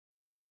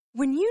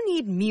When you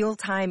need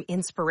mealtime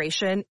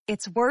inspiration,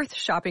 it's worth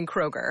shopping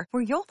Kroger,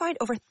 where you'll find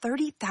over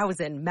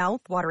 30,000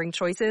 mouth-watering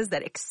choices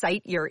that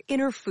excite your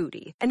inner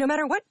foodie. And no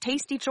matter what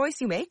tasty choice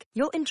you make,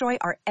 you'll enjoy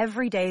our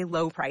everyday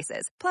low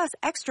prices, plus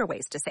extra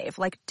ways to save,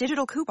 like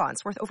digital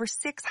coupons worth over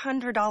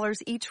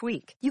 $600 each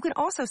week. You can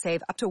also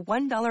save up to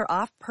 $1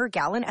 off per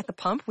gallon at the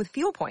pump with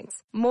fuel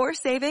points. More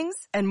savings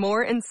and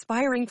more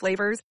inspiring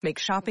flavors make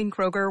shopping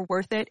Kroger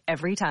worth it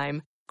every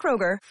time.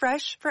 Kroger,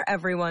 fresh for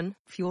everyone.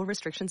 Fuel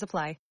restrictions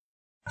apply.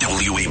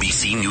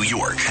 WABC New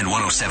York and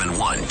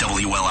 107.1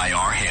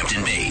 WLIR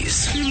Hampton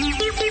Bays.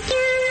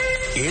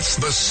 It's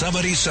the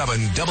 77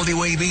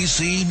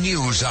 WABC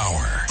News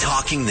Hour.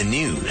 Talking the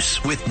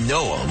news with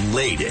Noam,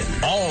 Laden.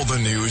 All the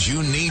news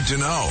you need to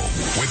know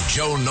with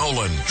Joe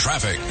Nolan,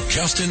 traffic,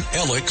 Justin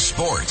Ellick,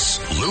 sports,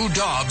 Lou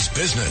Dobbs,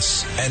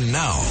 business. And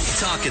now,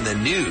 Talking the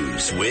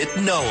news with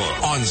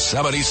Noam on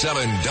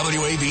 77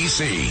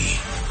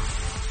 WABC.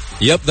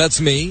 Yep, that's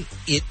me.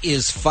 It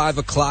is 5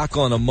 o'clock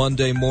on a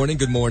Monday morning.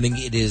 Good morning.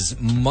 It is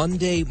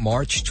Monday,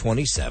 March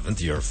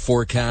 27th. Your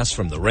forecast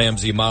from the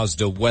Ramsey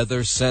Mazda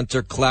Weather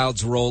Center.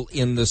 Clouds roll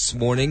in this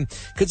morning.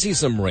 Could see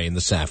some rain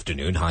this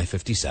afternoon, high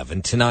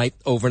 57. Tonight,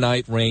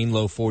 overnight rain,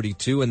 low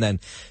 42. And then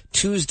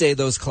Tuesday,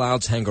 those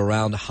clouds hang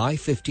around, high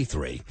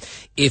 53.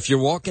 If you're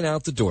walking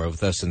out the door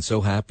with us, and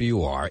so happy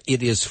you are,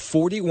 it is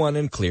 41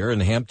 and clear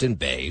in Hampton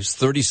Bays,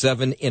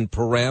 37 in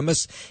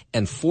Paramus,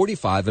 and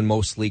 45 and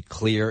mostly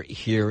clear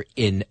here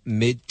in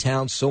Midtown.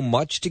 So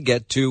much to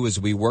get to as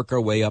we work our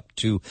way up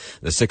to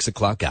the 6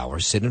 o'clock hour.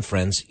 Sid and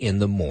Friends in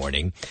the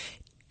morning.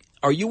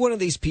 Are you one of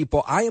these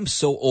people? I am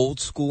so old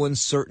school in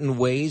certain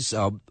ways.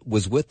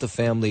 Was with the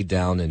family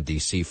down in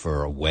D.C.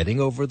 for a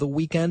wedding over the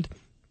weekend,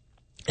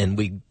 and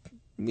we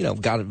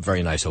got a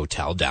very nice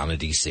hotel down in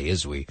D.C.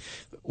 as we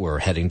were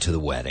heading to the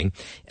wedding.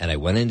 And I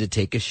went in to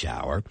take a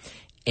shower.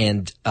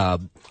 And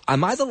am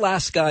I the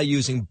last guy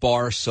using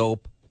bar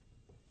soap?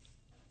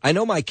 I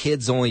know my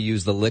kids only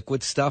use the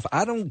liquid stuff.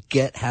 I don't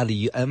get how to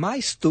use. Am I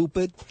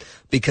stupid?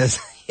 Because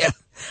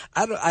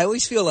I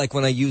always feel like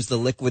when I use the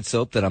liquid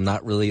soap that I'm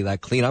not really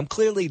that clean. I'm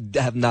clearly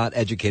have not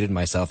educated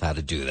myself how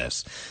to do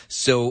this.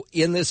 So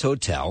in this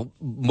hotel,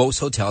 most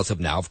hotels have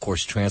now, of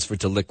course,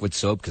 transferred to liquid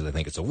soap because I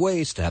think it's a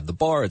waste to have the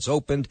bar. It's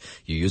opened.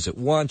 You use it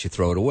once, you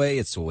throw it away.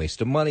 It's a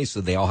waste of money. So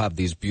they all have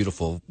these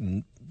beautiful,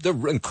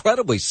 they're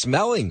incredibly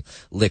smelling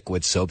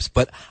liquid soaps,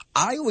 but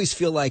I always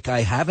feel like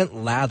I haven't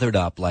lathered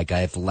up like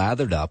I've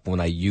lathered up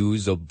when I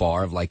use a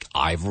bar of like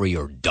Ivory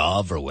or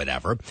Dove or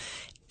whatever.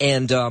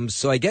 And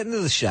so I get into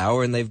the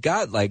shower, and they've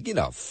got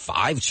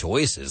 5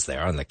 choices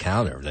there on the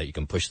counter that you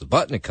can push the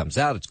button. It comes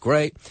out. It's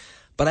great.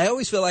 But I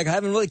always feel like I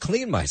haven't really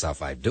cleaned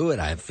myself. I do it.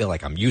 I feel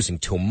like I'm using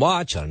too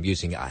much. I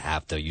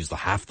have to use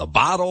half the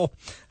bottle.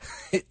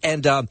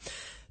 And then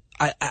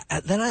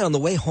on the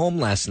way home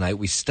last night,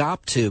 we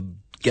stopped to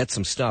get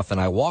some stuff, and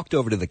I walked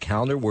over to the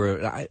counter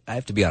where I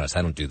have to be honest,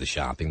 I don't do the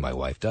shopping. My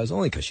wife does,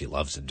 only because she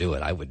loves to do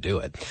it. I would do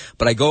it.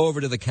 But I go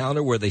over to the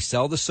counter where they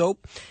sell the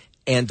soap,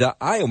 and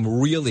I am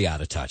really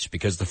out of touch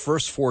because the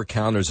first 4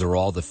 counters are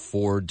all the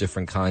 4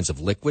 different kinds of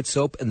liquid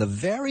soap, and the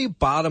very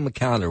bottom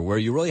counter where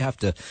you really have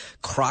to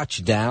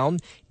crouch down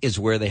is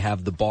where they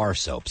have the bar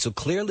soap. So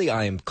clearly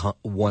I am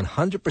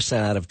 100%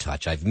 out of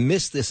touch. I've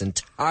missed this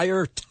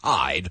entire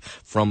tide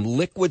from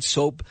liquid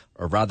soap,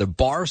 or rather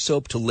bar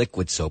soap to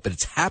liquid soap, and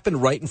it's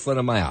happened right in front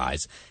of my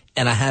eyes,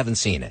 and I haven't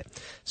seen it.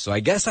 So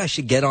I guess I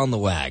should get on the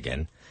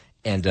wagon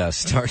and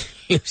start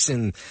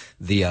using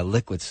the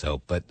liquid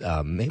soap. But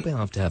maybe I'll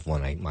have to have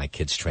one of my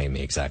kids train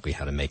me exactly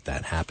how to make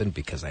that happen,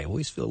 because I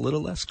always feel a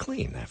little less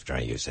clean after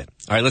I use it.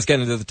 All right, let's get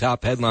into the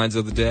top headlines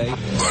of the day.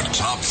 The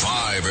top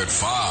 5 at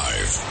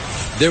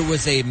 5. There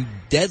was a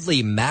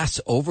deadly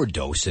mass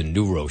overdose in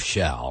New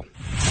Rochelle.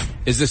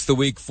 Is this the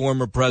week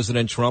former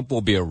President Trump will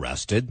be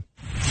arrested?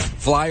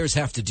 Flyers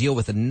have to deal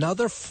with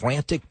another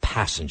frantic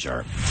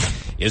passenger.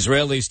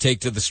 Israelis take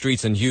to the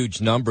streets in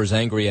huge numbers,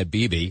 angry at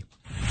Bibi.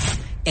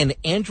 And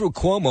Andrew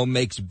Cuomo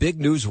makes big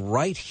news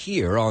right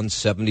here on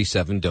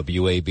 77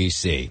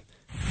 WABC.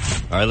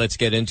 All right, let's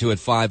get into it.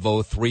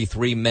 5:03,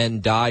 3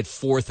 men died,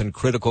 4th in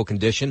critical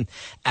condition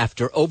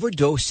after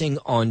overdosing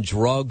on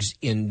drugs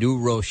in New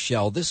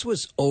Rochelle. This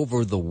was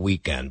over the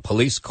weekend.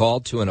 Police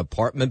called to an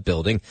apartment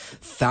building,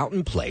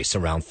 Fountain Place,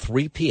 around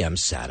 3 p.m.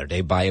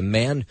 Saturday by a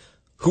man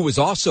who was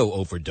also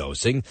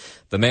overdosing.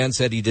 The man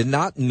said he did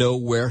not know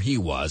where he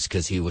was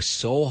because he was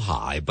so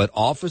high, but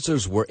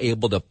officers were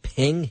able to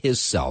ping his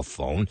cell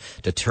phone,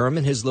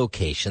 determine his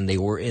location. They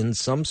were in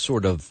some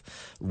sort of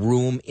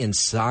room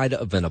inside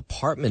of an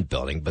apartment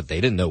building, but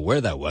they didn't know where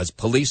that was.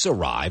 Police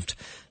arrived.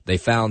 They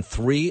found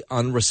 3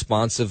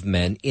 unresponsive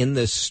men in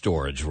this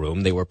storage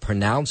room. They were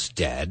pronounced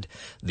dead.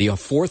 The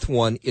 4th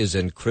one is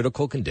in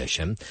critical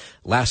condition.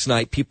 Last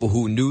night, people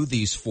who knew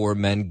these 4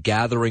 men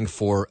gathering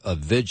for a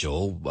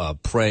vigil,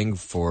 praying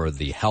for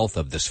the health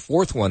of this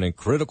 4th one in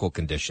critical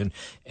condition,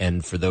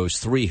 and for those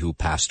 3 who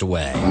passed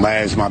away.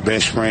 Lad's my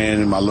best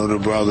friend, my little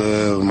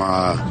brother,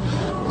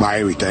 my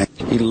everything.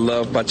 He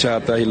loved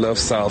bachata, he loved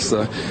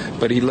salsa,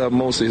 but he loved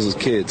mostly his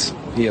kids.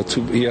 He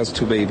has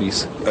 2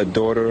 babies, a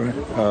daughter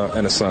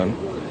and a son.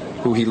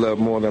 who he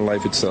loved more than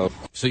life itself.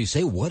 So you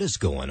say, what is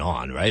going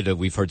on, right?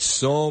 We've heard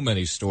so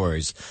many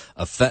stories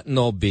of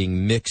fentanyl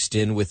being mixed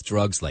in with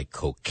drugs like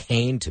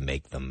cocaine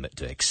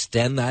to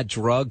extend that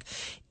drug.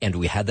 And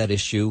we had that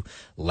issue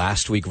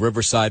last week,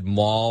 Riverside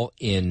Mall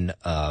in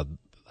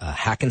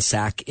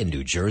Hackensack in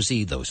New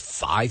Jersey. Those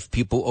 5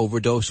 people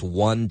overdosed,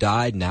 1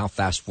 died. Now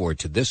fast forward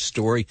to this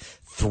story.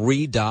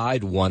 3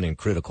 died, 1 in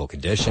critical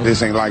condition.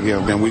 This ain't like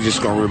him, then we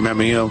just gonna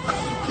remember him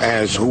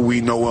as who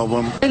we know of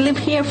him. I live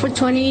here for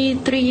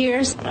 23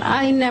 years.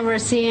 I never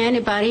see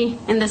anybody.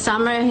 In the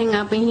summer, I hang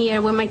up in here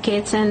with my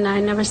kids, and I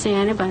never see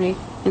anybody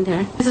in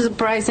there. This is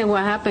surprising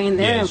what happened in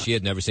there. Yeah, she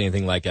had never seen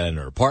anything like that in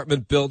her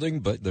apartment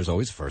building, but there's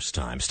always a first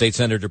time. State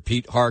Senator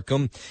Pete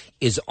Harcum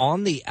is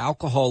on the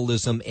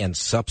Alcoholism and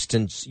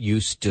Substance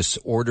Use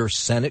Disorder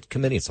Senate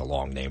Committee. It's a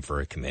long name for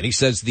a committee. He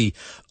says the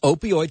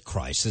opioid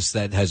crisis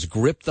that has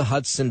gripped the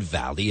Hudson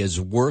Valley is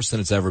worse than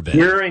it's ever been.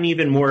 We're in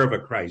even more of a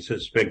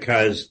crisis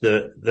because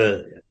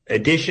the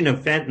addition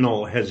of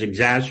fentanyl has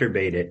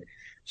exacerbated.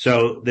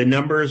 So the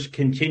numbers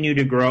continue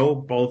to grow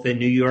both in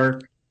New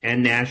York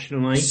and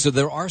nationally. So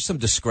there are some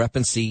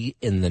discrepancy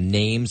in the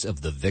names of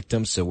the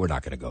victims, so we're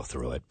not going to go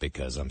through it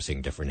because I'm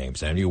seeing different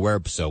names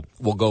anywhere. So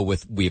we'll go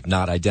with we've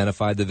not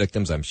identified the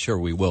victims. I'm sure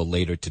we will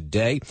later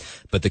today.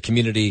 But the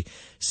community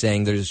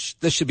saying this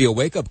should be a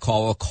wake-up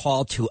call, a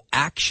call to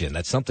action,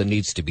 that something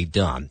needs to be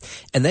done.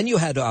 And then you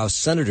had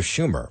Senator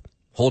Schumer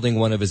holding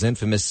one of his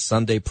infamous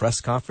Sunday press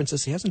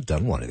conferences. He hasn't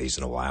done one of these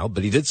in a while,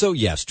 but he did so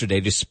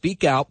yesterday to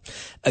speak out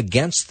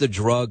against the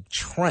drug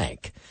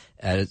tranq.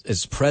 As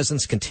its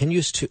presence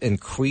continues to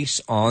increase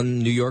on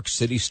New York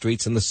City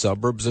streets and the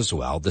suburbs as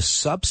well. The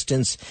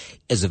substance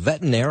is a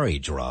veterinary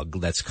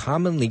drug that's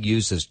commonly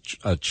used as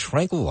a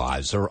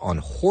tranquilizer on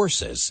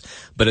horses,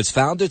 but it's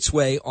found its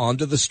way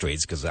onto the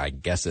streets because I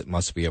guess it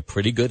must be a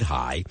pretty good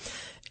high.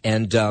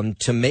 And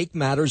to make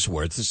matters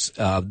worse,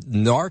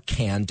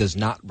 Narcan does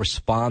not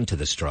respond to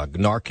this drug.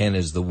 Narcan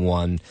is the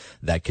one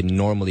that can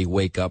normally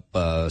wake up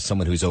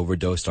someone who's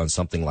overdosed on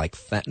something like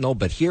fentanyl,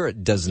 but here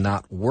it does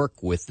not work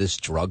with this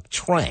drug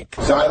tranq.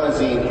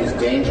 Xylazine is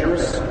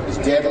dangerous, is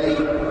deadly,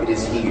 it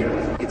is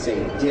here. It's a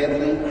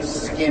deadly,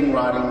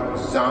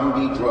 skin-rotting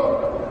zombie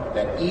drug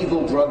that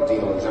evil drug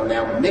dealers are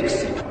now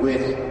mixing with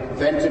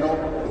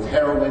fentanyl, with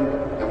heroin,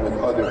 and with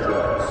other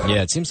drugs.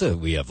 Yeah, it seems that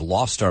we have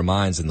lost our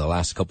minds in the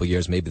last couple of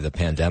years. Maybe the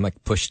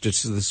pandemic pushed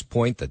us to this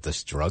point that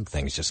this drug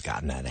thing's just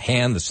gotten out of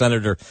hand. The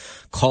senator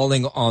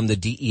calling on the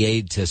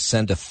DEA to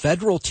send a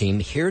federal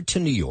team here to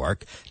New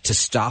York to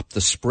stop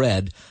the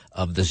spread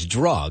of this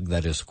drug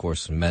that is, of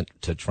course, meant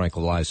to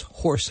tranquilize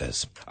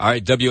horses. All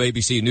right,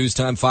 WABC News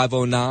Time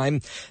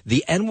 5:09.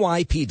 The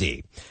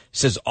NYPD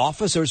says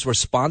officers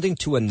responding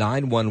to a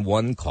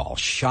 911 call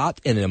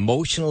shot an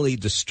emotionally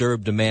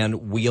disturbed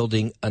man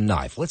wielding a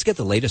knife. Let's get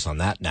the latest on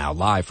that now,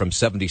 live from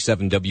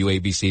 77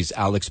 WABC's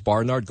Alex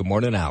Barnard. Good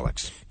morning,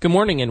 Alex. Good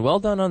morning, and well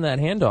done on that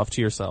handoff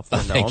to yourself.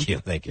 Thank you.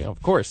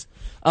 Of course.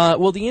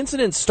 Well, the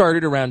incident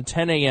started around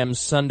 10 a.m.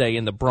 Sunday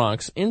in the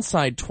Bronx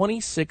inside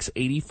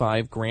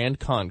 2685 Grand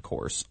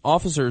Concourse.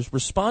 Officers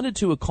responded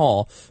to a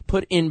call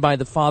put in by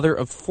the father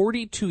of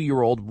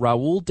 42-year-old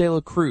Raul de la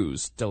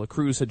Cruz. De la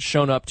Cruz had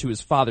shown up to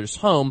his father's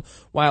home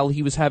while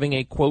he was having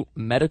a, quote,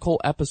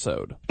 medical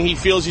episode. He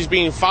feels he's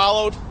being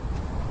followed,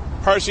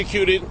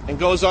 persecuted, and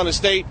goes on to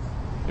state,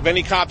 if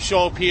any cops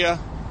show up here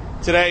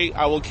today,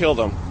 I will kill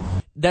them.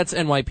 That's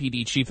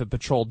NYPD Chief of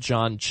Patrol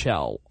John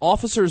Chell.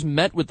 Officers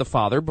met with the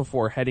father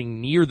before heading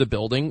near the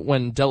building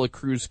when De La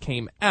Cruz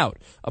came out.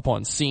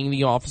 Upon seeing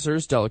the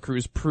officers, De La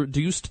Cruz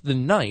produced the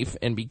knife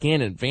and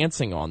began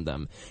advancing on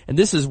them. And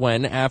this is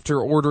when, after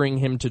ordering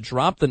him to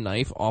drop the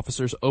knife,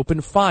 officers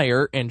opened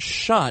fire and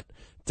shot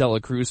De La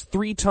Cruz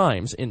 3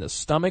 times in the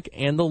stomach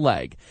and the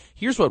leg.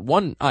 Here's what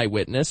one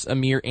eyewitness,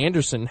 Amir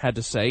Anderson, had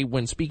to say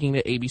when speaking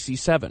to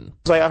ABC7.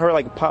 I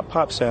heard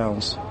pop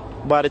sounds.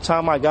 By the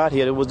time I got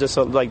here, it was just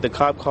the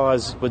cop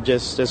cars were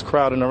just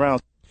crowding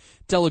around.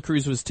 De La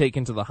Cruz was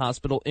taken to the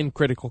hospital in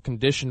critical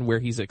condition where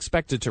he's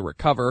expected to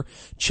recover.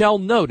 Chell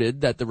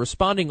noted that the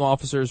responding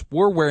officers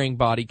were wearing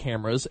body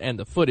cameras and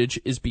the footage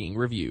is being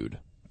reviewed.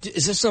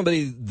 Is this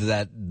somebody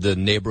that the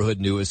neighborhood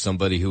knew as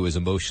somebody who was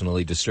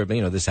emotionally disturbing?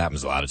 You know, this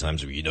happens a lot of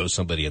times where you know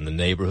somebody in the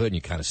neighborhood and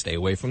you kind of stay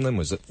away from them.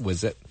 Was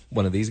it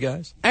one of these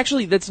guys?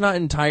 Actually, that's not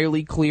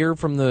entirely clear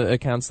from the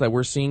accounts that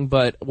we're seeing,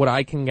 but what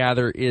I can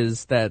gather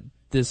is that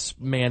this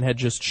man had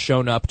just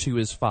shown up to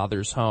his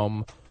father's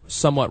home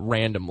somewhat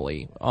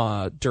randomly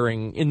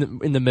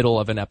in the middle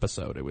of an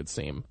episode, it would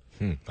seem.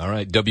 All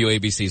right.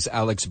 WABC's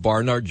Alex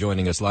Barnard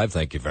joining us live.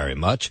 Thank you very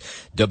much.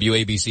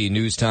 WABC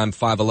News Time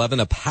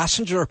 5:11. A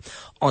passenger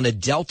on a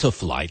Delta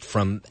flight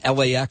from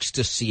LAX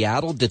to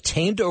Seattle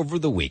detained over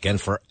the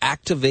weekend for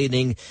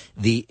activating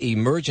the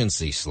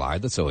emergency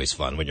slide. That's always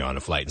fun when you're on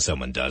a flight and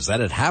someone does that.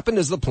 It happened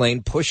as the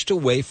plane pushed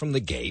away from the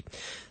gate.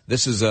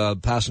 This is a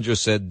passenger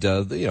said,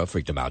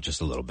 freaked him out just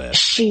a little bit.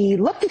 She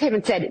looked at him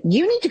and said,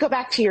 "You need to go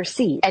back to your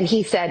seat." And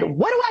he said,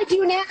 "What do I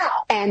do now?"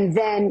 And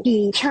then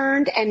he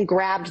turned and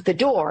grabbed the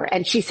door.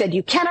 And she said,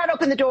 "You cannot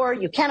open the door.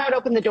 You cannot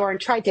open the door,"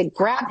 and tried to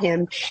grab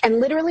him. And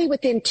literally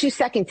within 2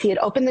 seconds, he had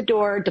opened the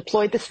door,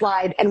 deployed the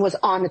slide, and was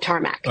on the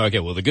tarmac. Okay,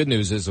 well, the good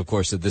news is, of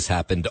course, that this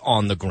happened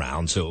on the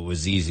ground, so it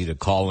was easy to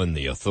call in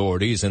the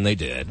authorities, and they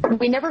did.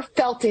 We never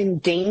felt in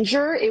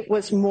danger. It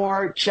was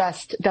more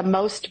just the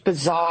most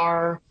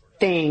bizarre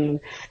thing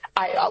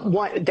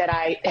that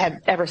I have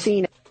ever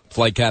seen.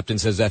 Flight captain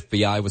says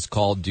FBI was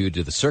called due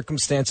to the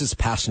circumstances.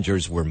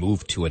 Passengers were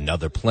moved to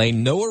another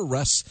plane. No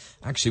arrests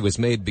actually was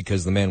made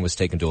because the man was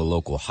taken to a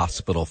local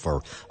hospital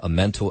for a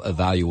mental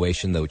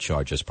evaluation, though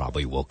charges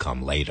probably will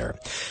come later.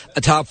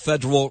 A top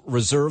Federal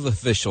Reserve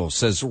official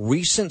says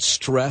recent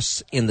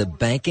stress in the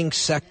banking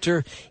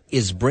sector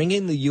is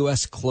bringing the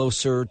U.S.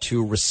 closer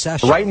to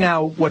recession. Right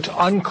now, what's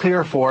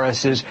unclear for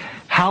us is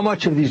how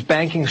much of these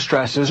banking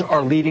stresses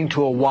are leading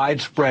to a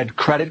widespread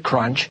credit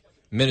crunch.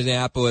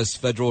 Minneapolis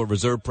Federal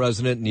Reserve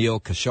President Neil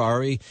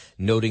Kashari,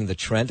 noting the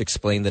trend,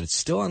 explained that it's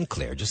still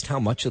unclear just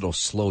how much it'll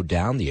slow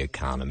down the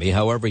economy.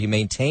 However, he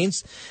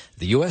maintains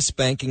the U.S.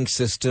 banking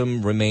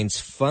system remains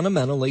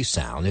fundamentally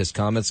sound. His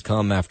comments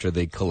come after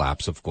the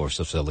collapse, of course,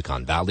 of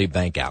Silicon Valley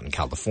Bank out in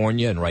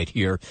California and right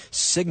here,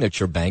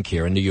 Signature Bank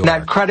here in New York.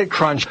 That credit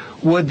crunch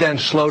would then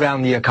slow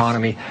down the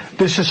economy.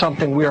 This is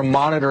something we are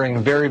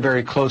monitoring very,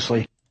 very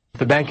closely.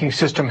 The banking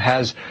system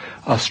has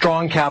a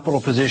strong capital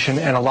position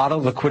and a lot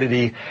of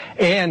liquidity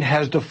and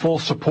has the full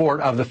support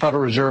of the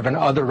Federal Reserve and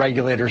other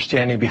regulators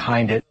standing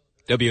behind it.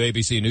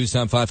 WABC News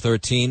Time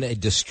 513, a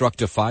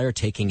destructive fire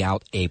taking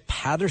out a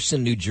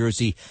Paterson, New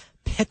Jersey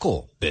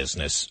pickle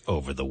business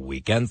over the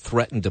weekend,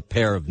 threatened a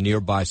pair of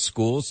nearby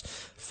schools.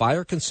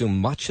 Fire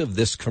consumed much of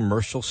this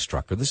commercial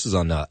structure. This is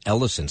on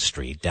Ellison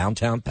Street,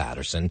 downtown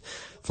Paterson.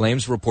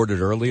 Flames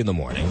reported early in the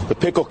morning. The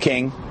Pickle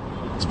King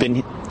has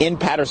been in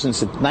Paterson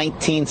since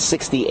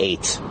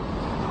 1968.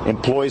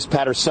 Employs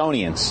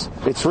Pattersonians.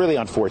 It's really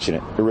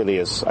unfortunate. It really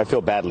is. I feel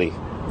badly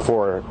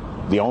for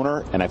the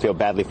owner, and I feel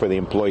badly for the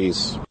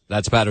employees.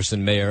 That's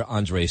Paterson Mayor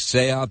Andre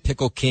Sea.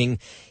 Pickle King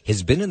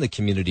has been in the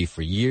community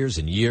for years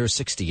and years.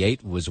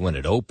 68 was when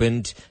it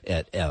opened.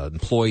 It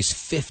employs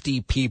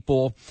 50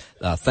 people.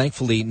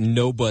 Thankfully,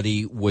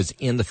 nobody was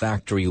in the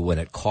factory when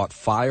it caught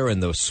fire,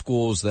 and those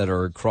schools that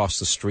are across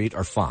the street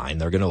are fine.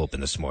 They're going to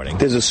open this morning.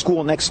 There's a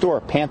school next door,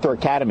 Panther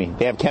Academy.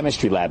 They have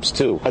chemistry labs,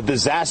 too. A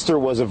disaster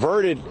was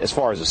averted as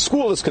far as the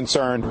school is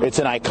concerned. It's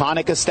an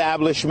iconic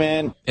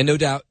establishment. And no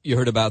doubt you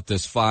heard about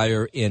this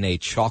fire in a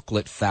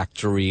chocolate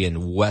factory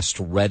in West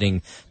Reading,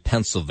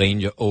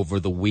 Pennsylvania over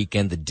the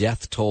weekend. The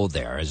death toll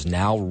there has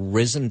now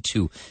risen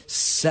to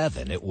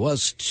 7. It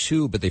was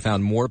 2, but they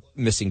found more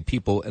missing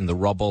people in the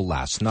rubble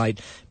last night,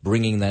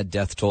 bringing that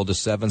death toll to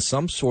 7.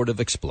 Some sort of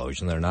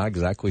explosion. They're not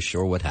exactly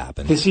sure what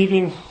happened. This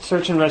evening,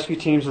 search and rescue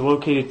teams have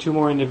located 2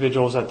 more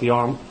individuals at the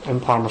Arm and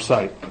Palmer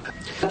site.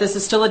 This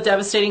is still a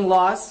devastating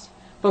loss,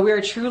 but we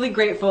are truly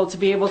grateful to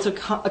be able to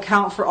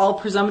account for all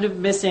presumptive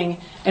missing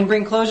and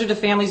bring closure to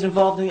families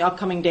involved in the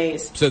upcoming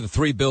days. So the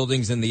 3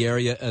 buildings in the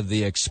area of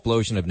the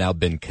explosion have now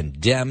been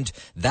condemned.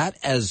 That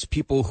as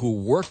people who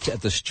worked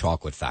at this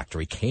chocolate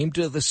factory came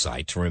to the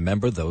site to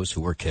remember those who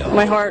were killed.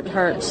 My heart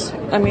hurts.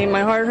 I mean,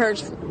 my heart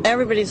hurts.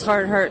 Everybody's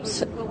heart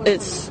hurts.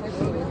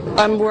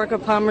 I'm working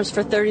at Palmer's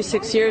for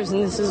 36 years,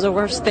 and this is the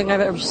worst thing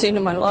I've ever seen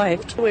in my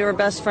life. We were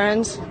best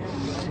friends.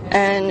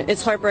 And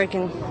it's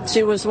heartbreaking.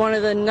 She was one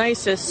of the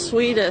nicest,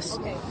 sweetest,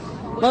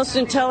 most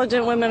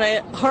intelligent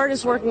women,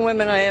 hardest working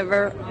women I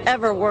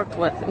ever worked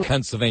with.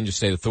 Pennsylvania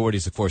state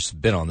authorities, of course,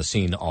 have been on the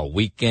scene all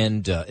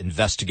weekend.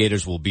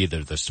 Investigators will be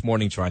there this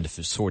morning trying to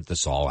sort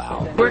this all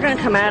out. We're going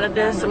to come out of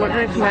this, and we're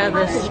going to come out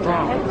of this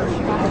strong.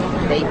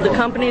 The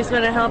company's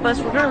going to help us.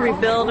 We're going to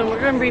rebuild, and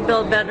we're going to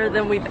rebuild better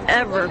than we've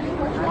ever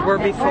were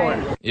before.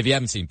 If you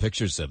haven't seen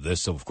pictures of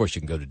this, so of course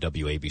you can go to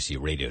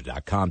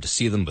WABCRadio.com to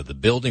see them, but the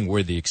building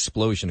where the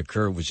explosion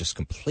occurred was just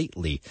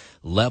completely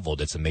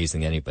leveled. It's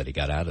amazing anybody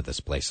got out of this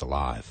place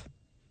alive.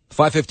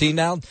 5:15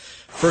 now.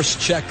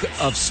 First check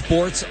of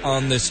sports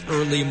on this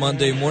early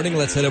Monday morning.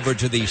 Let's head over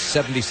to the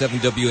 77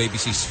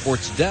 WABC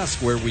Sports Desk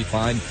where we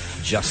find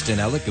Justin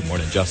Ellick. Good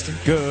morning, Justin.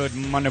 Good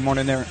Monday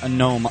morning there.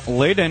 Noam.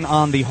 Laden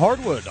on the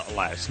hardwood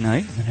last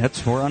night. The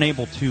Nets were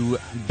unable to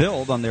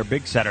build on their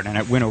big Saturday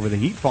night win over the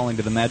Heat, falling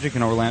to the Magic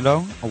in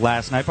Orlando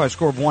last night by a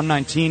score of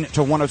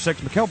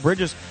 119-106. Mikal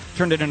Bridges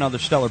turned in another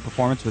stellar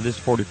performance with his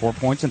 44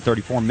 points and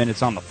 34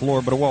 minutes on the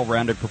floor, but a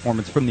well-rounded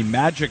performance from the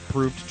Magic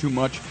proved too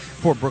much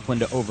for Brooklyn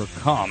to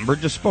overcome.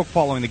 Bridges spoke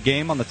following the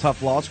game on the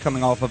tough loss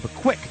coming off of a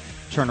quick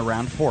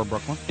turnaround for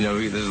Brooklyn. You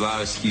know, there's a lot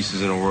of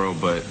excuses in the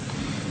world, but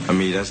I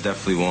mean, that's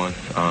definitely one.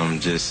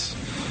 Just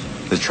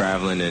the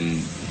traveling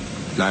and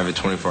not even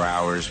 24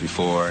 hours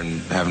before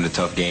and having a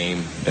tough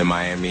game in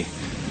Miami.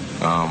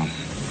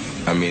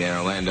 I mean, in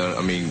Orlando,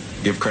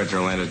 give credit to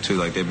Orlando, too.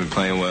 Like, they've been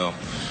playing well.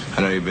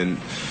 I know they've been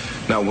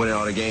not winning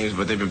all the games,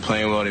 but they've been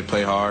playing well. They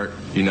play hard.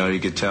 You know, you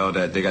could tell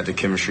that they got the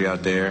chemistry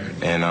out there.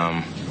 And,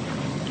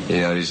 you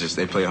know,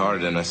 they play harder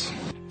than us.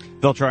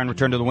 They'll try and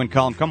return to the win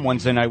column come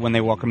Wednesday night when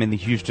they welcome in the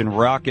Houston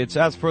Rockets.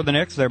 As for the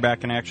Knicks, they're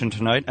back in action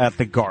tonight at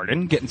the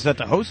Garden, getting set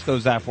to host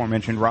those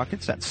aforementioned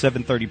Rockets at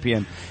 7:30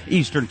 p.m.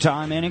 Eastern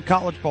Time. And in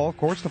college ball, of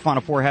course, the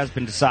Final Four has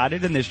been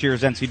decided in this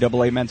year's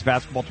NCAA men's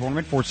basketball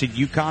tournament. 4-seed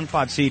UConn,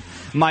 5-seed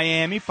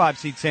Miami,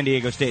 5-seed San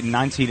Diego State, and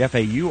 9-seed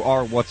FAU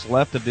are what's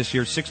left of this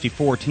year's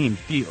 64-team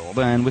field.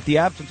 And with the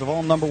absence of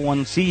all number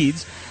one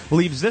seeds,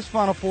 leaves this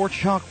Final Four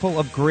chock full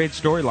of great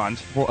storylines.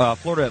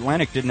 Florida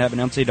Atlantic didn't have an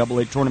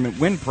NCAA tournament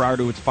win prior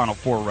to its Final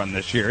Four run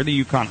this year.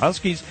 The UConn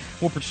Huskies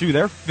will pursue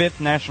their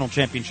fifth national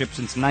championship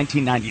since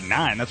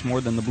 1999. That's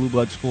more than the blue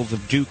blood schools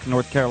of Duke,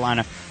 North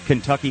Carolina,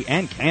 Kentucky,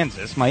 and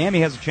Kansas. Miami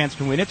has a chance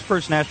to win its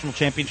first national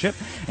championship,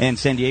 and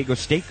San Diego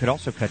State could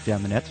also cut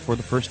down the nets for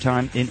the first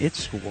time in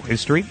its school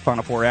history.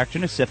 Final Four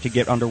action is set to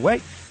get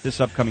underway this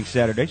upcoming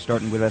Saturday,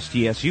 starting with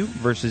SDSU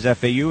versus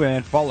FAU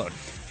and followed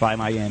by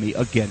Miami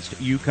against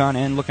UConn.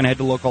 And looking ahead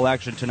to local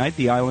action tonight,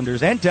 the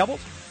Islanders and Devils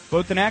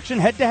both in action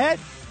head-to-head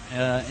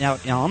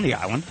out on the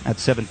island at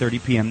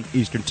 7:30 p.m.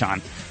 Eastern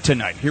Time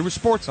tonight. Here with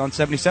sports on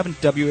 77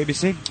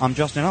 WABC. I'm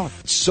Justin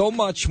Ellick. So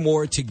much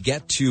more to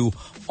get to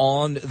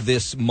on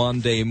this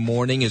Monday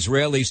morning.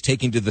 Israelis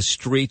taking to the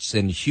streets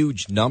in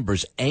huge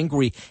numbers,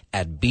 angry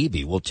at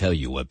Bibi. We'll tell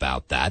you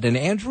about that. And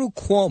Andrew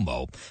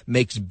Cuomo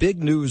makes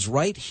big news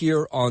right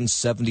here on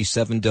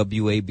 77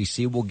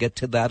 WABC. We'll get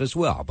to that as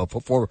well. But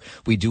before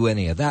we do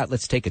any of that,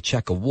 let's take a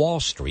check of Wall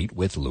Street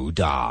with Lou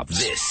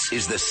Dobbs. This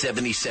is the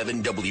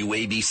 77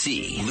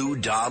 WABC Lou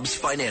Dobbs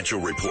Financial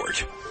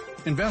Report.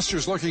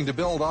 Investors looking to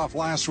build off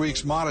last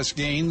week's modest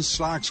gains,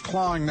 stocks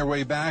clawing their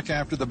way back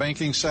after the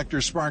banking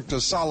sector sparked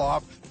a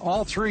sell-off.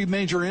 All three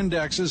major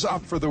indexes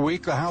up for the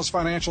week. The House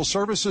Financial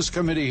Services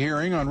Committee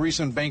hearing on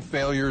recent bank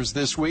failures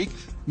this week.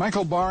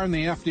 Michael Barr,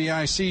 the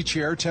FDIC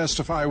chair,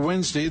 testify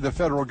Wednesday. The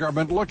federal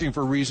government looking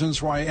for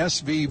reasons why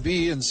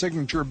SVB and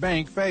Signature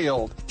Bank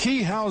failed.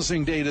 Key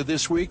housing data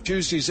this week.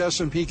 Tuesday's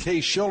S&P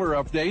Case-Shiller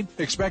update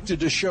expected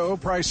to show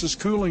prices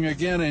cooling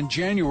again in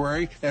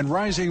January and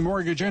rising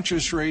mortgage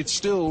interest rates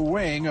still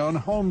weighing on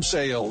home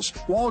sales.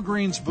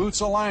 Walgreens Boots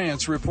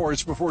Alliance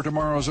reports before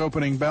tomorrow's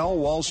opening bell.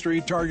 Wall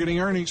Street targeting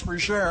earnings per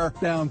share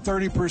down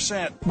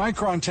 30%.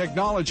 Micron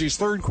Technology's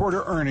third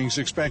quarter earnings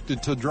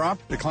expected to drop,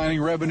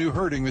 declining revenue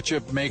hurting the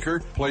chip maker.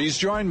 Please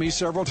join me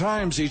several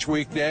times each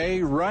weekday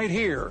right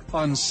here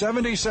on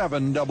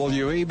 77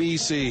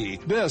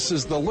 WABC. This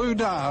is the Lou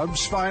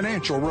Dobbs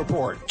Financial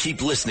Report.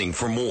 Keep listening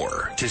for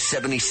more to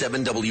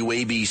 77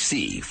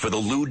 WABC for the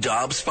Lou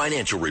Dobbs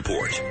Financial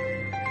Report.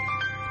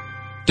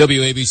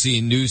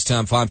 WABC News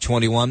Time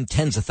 521.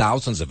 Tens of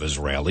thousands of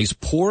Israelis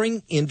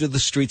pouring into the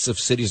streets of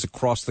cities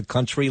across the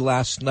country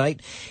last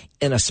night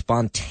in a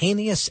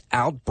spontaneous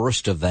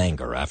outburst of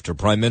anger after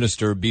Prime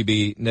Minister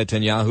Bibi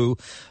Netanyahu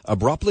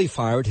abruptly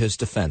fired his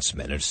defense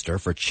minister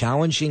for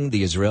challenging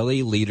the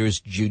Israeli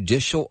leader's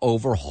judicial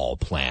overhaul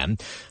plan.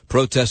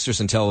 Protesters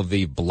in Tel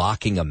Aviv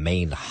blocking a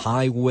main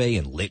highway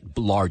and lit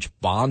large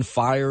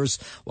bonfires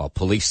while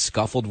police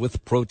scuffled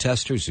with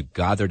protesters who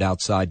gathered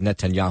outside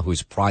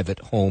Netanyahu's private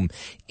home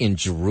in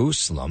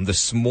Jerusalem.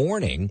 This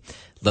morning,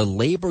 the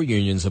labor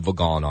unions have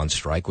gone on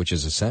strike, which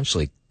is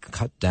essentially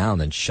cut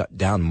down and shut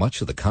down much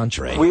of the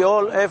country. We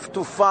all have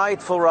to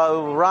fight for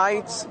our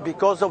rights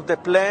because of the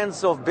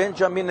plans of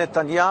Benjamin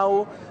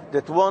Netanyahu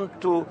that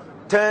want to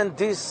turn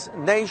this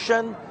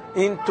nation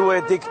into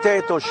a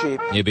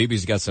dictatorship. Yeah,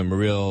 Bibi's got some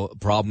real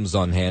problems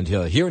on hand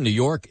here. Here in New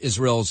York,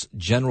 Israel's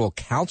general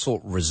counsel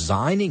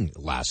resigning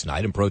last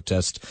night in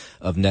protest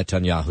of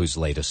Netanyahu's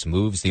latest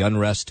moves. The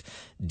unrest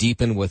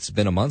deepened what's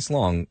been a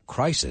months-long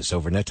crisis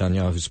over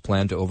Netanyahu's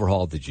plan to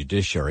overhaul the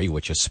judiciary,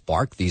 which has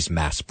sparked these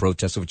mass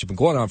protests, which have been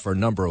going on for a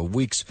number of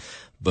weeks,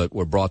 but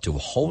were brought to a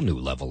whole new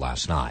level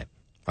last night.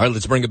 All right,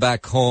 let's bring it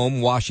back home.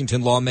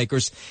 Washington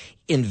lawmakers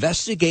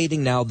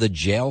investigating now the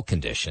jail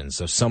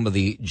conditions of some of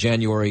the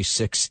January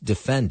 6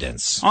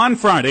 defendants. On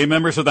Friday,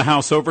 members of the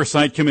House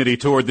Oversight Committee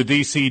toured the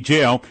D.C.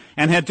 jail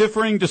and had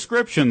differing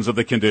descriptions of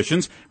the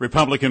conditions.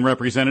 Republican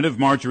Representative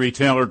Marjorie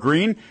Taylor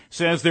Greene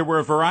says there were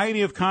a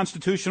variety of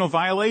constitutional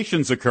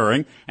violations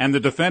occurring and the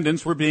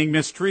defendants were being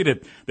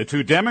mistreated. The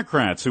two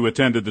Democrats who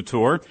attended the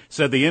tour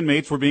said the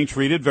inmates were being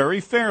treated very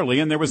fairly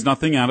and there was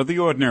nothing out of the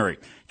ordinary.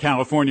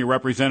 California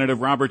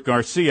Representative Robert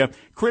Garcia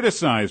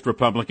criticized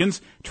Republicans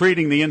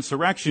treating the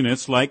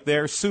insurrectionists like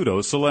they're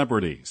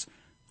pseudo-celebrities.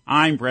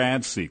 I'm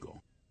Brad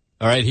Siegel.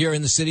 All right, here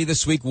in the city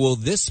this week, will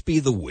this be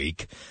the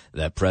week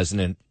that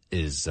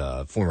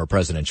former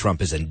President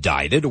Trump is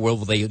indicted, or will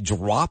they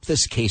drop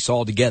this case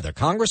altogether?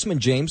 Congressman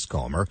James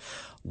Comer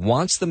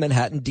wants the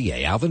Manhattan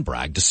DA, Alvin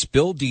Bragg, to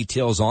spill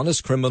details on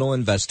his criminal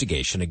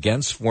investigation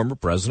against former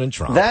President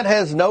Trump. That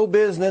has no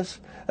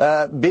business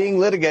being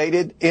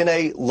litigated in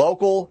a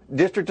local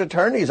district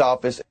attorney's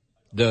office.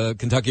 The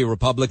Kentucky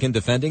Republican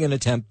defending an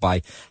attempt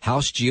by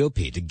House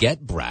GOP to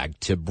get Bragg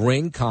to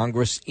bring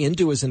Congress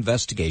into his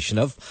investigation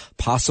of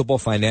possible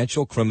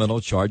financial criminal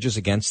charges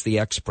against the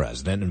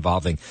ex-president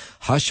involving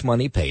hush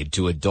money paid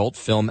to adult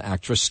film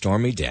actress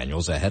Stormy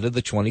Daniels ahead of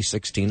the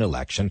 2016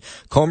 election.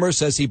 Comer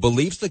says he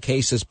believes the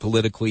case is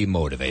politically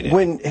motivated.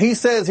 When he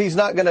says he's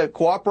not going to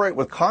cooperate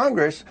with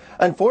Congress,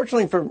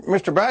 unfortunately for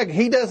Mr. Bragg,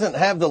 he doesn't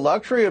have the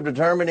luxury of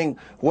determining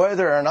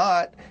whether or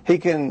not he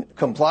can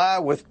comply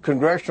with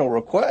congressional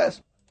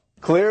requests.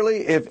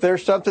 Clearly, if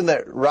there's something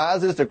that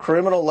rises to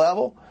criminal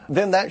level,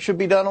 then that should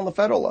be done on the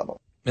federal level.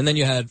 And then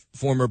you had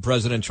former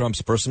President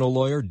Trump's personal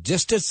lawyer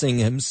distancing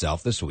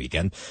himself this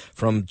weekend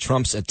from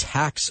Trump's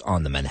attacks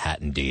on the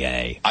Manhattan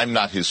DA. I'm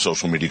not his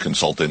social media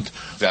consultant.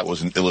 That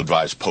was an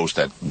ill-advised post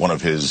that one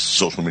of his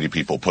social media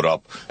people put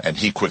up, and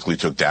he quickly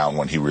took down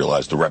when he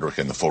realized the rhetoric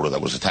in the photo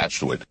that was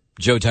attached to it.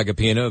 Joe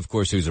Tagopino, of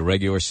course, who's a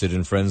regular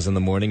sit-in Friends in the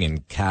morning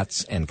and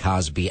Katz and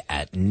Cosby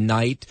at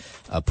night,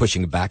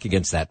 pushing back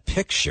against that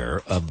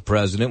picture of the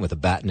president with a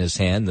bat in his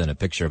hand, then a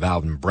picture of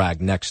Alvin Bragg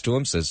next to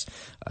him, says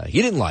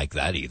he didn't like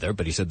that either,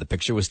 but he said the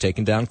picture was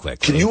taken down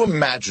quickly. Can you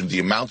imagine the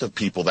amount of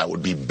people that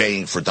would be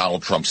baying for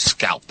Donald Trump's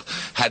scalp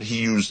had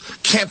he used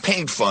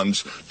campaign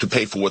funds to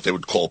pay for what they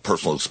would call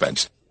personal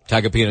expense?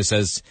 Tagopino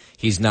says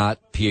he's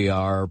not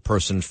PR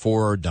person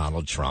for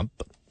Donald Trump.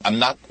 I'm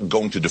not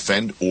going to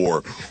defend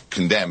or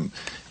condemn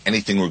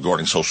anything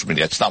regarding social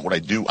media. That's not what I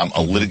do. I'm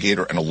a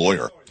litigator and a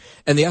lawyer.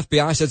 And the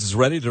FBI says it's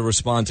ready to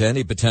respond to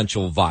any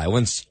potential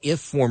violence if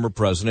former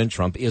President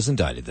Trump is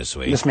indicted this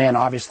week. This man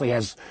obviously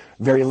has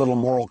very little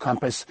moral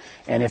compass,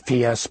 and if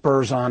he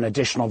spurs on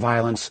additional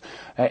violence,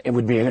 it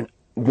would be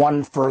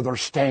one further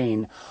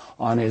stain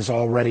on his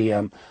already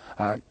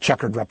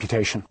checkered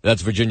reputation.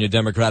 That's Virginia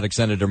Democratic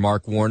Senator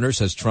Mark Warner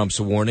says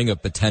Trump's warning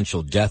of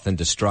potential death and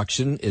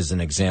destruction is an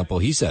example,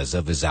 he says,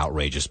 of his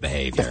outrageous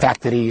behavior. The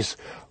fact that he's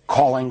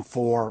calling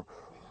for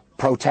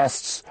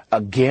protests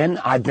again,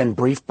 I've been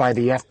briefed by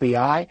the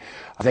FBI.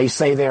 They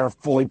say they're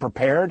fully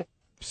prepared.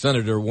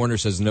 Senator Warner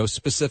says no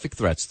specific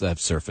threats that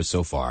have surfaced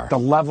so far. The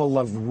level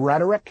of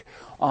rhetoric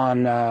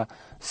on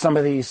some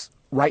of these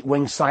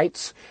right-wing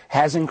sites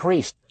has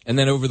increased. And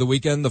then over the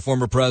weekend, the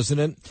former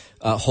president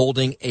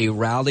holding a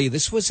rally.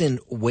 This was in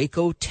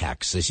Waco,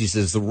 Texas. He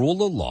says the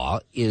rule of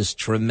law is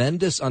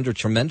under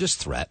tremendous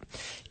threat,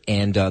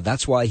 and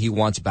that's why he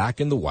wants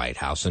back in the White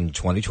House in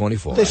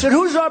 2024. They said,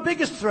 who's our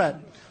biggest threat?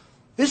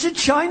 Is it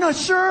China,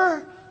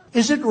 sir?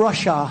 Is it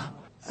Russia?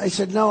 I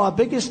said, no, our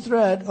biggest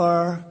threat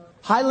are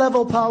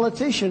high-level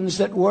politicians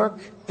that work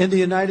in the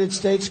United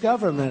States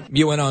government.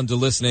 You went on to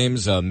list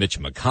names, Mitch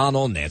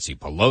McConnell, Nancy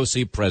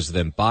Pelosi,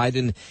 President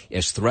Biden,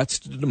 as threats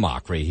to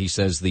democracy. He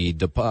says the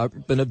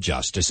Department of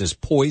Justice is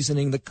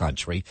poisoning the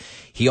country.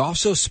 He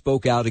also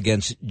spoke out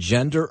against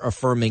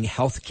gender-affirming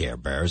health care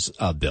bills,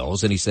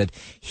 and he said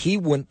he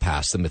wouldn't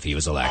pass them if he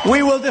was elected.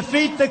 We will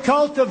defeat the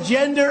cult of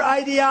gender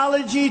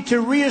ideology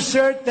to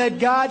reassert that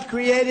God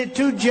created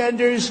two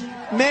genders,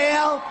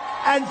 male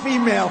and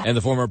female. And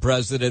the former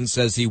president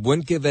says he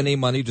wouldn't give any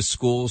money to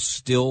schools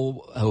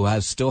still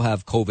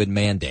have COVID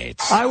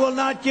mandates. I will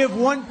not give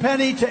one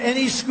penny to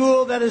any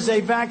school that is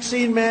a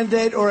vaccine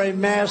mandate or a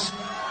mask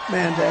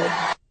mandate.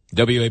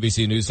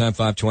 WABC News Time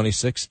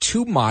 526.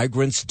 2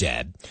 migrants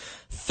dead.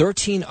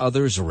 13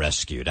 others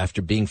rescued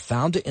after being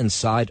found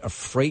inside a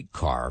freight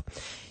car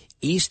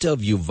east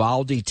of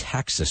Uvalde,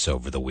 Texas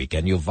over the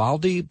weekend.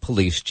 Uvalde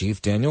Police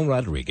Chief Daniel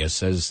Rodriguez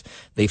says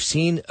they've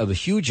seen a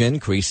huge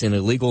increase in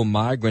illegal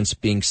migrants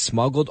being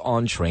smuggled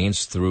on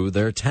trains through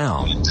their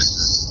town. This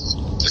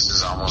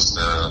is almost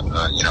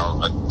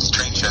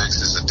train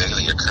checks is a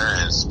daily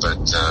occurrence, but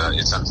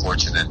it's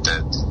unfortunate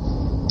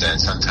that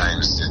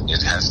sometimes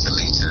it has to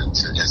lead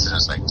to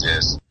incidents like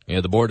this. Yeah,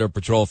 the Border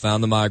Patrol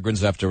found the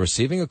migrants after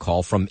receiving a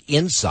call from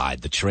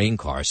inside the train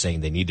car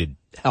saying they needed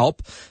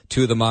help.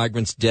 2 of the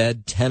migrants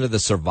dead, 10 of the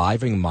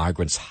surviving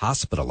migrants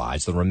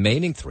hospitalized, the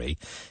remaining 3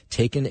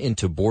 taken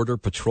into Border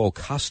Patrol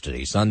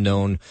custody. It's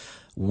unknown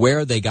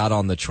where they got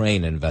on the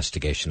train,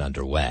 investigation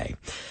underway.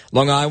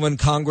 Long Island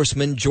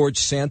Congressman George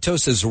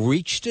Santos has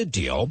reached a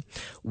deal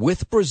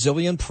with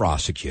Brazilian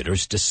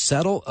prosecutors to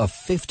settle a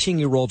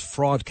 15-year-old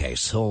fraud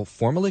case. He'll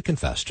formally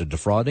confess to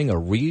defrauding a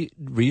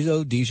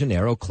Rio de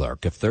Janeiro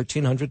clerk of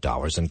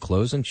 $1,300 in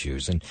clothes and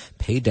shoes and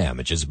pay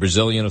damages.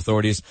 Brazilian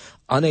authorities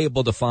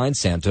unable to find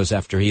Santos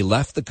after he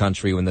left the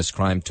country when this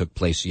crime took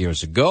place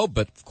years ago,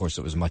 but of course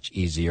it was much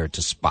easier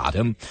to spot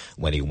him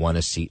when he won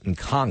a seat in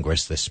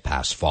Congress this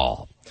past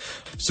fall.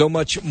 So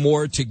much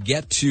more to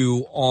get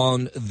to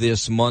on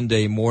this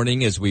Monday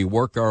morning as we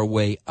work our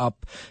way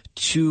up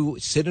to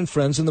Sit-in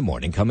Friends in the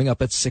Morning, coming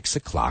up at 6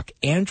 o'clock.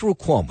 Andrew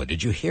Cuomo.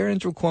 Did you hear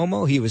Andrew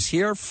Cuomo? He was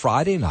here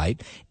Friday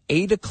night,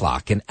 8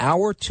 o'clock, an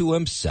hour to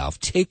himself,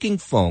 taking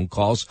phone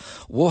calls.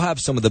 We'll have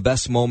some of the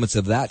best moments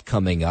of that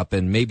coming up,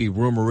 and maybe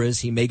rumor is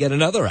he may get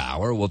another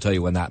hour. We'll tell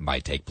you when that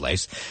might take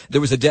place.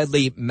 There was a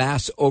deadly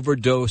mass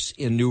overdose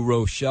in New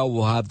Rochelle.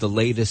 We'll have the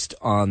latest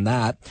on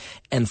that.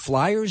 And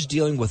flyers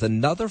dealing with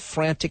another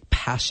frantic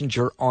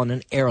passenger on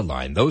an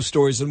airline. Those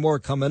stories and more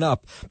coming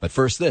up. But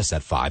first, this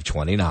at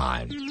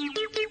 5:29.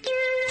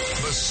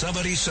 The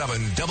 77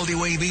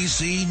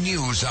 WABC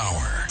News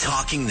Hour.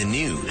 Talking the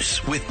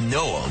news with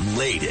Noam,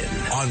 Laden.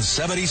 On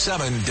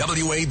 77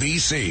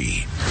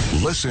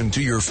 WABC. Listen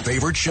to your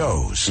favorite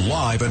shows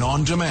live and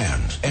on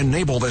demand.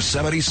 Enable the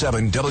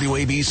 77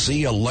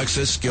 WABC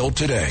Alexa skill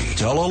today.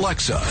 Tell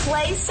Alexa.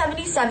 Play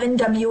 77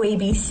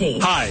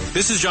 WABC. Hi,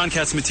 this is John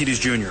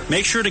Catsimatidis Jr.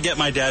 Make sure to get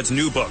my dad's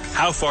new book,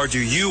 How Far Do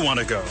You Want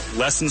to Go?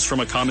 Lessons from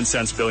a Common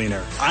Sense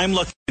Billionaire. I'm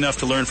lucky enough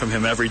to learn from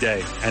him every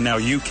day, and now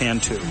you can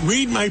too.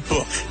 Read my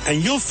book,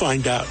 and you'll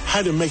find out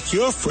how to make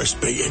your first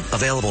billion.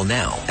 Available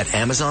now at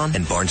Amazon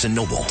and Barnes &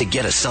 Noble. To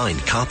get a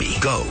signed copy,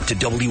 go to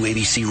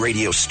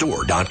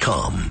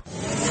WABCRadiostore.com.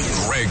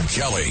 Greg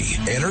Kelly,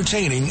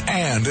 entertaining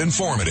and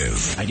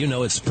informative. I do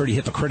know it's pretty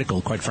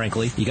hypocritical, quite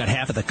frankly. You got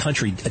half of the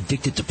country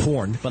addicted to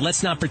porn, but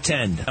let's not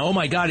pretend. Oh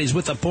my God, he's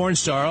with a porn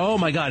star. Oh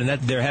my God, and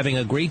that they're having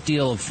a great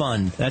deal of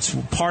fun. That's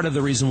part of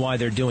the reason why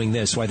they're doing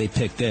this, why they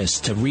picked this,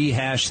 to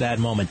rehash that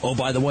moment. Oh,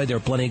 by the way, there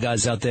are plenty of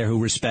guys out there who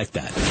respect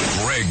that.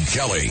 Greg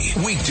Kelly,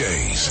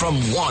 weekdays from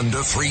 1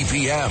 to 3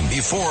 p.m.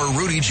 before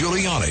Rudy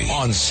Giuliani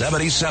on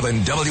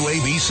 77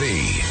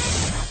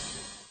 WABC.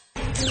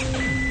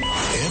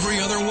 Every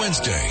other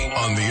Wednesday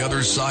on the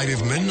other side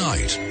of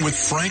midnight with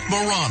Frank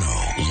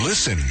Morano.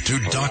 Listen to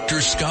Dr.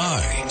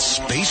 Sky,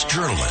 space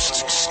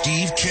journalist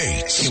Steve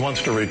Cates. He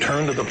wants to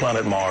return to the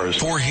planet Mars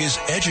for his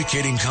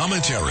educating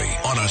commentary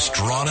on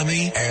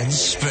astronomy and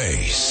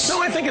space.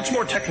 No, I think it's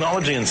more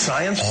technology and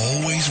science.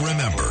 Always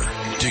remember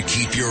to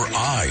keep your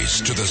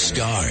eyes to the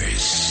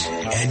skies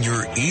and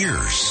your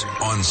ears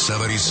on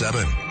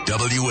 77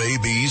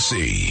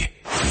 WABC.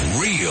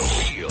 Real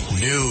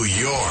New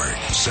York,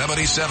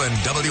 77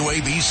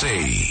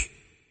 WABC.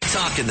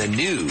 Talking the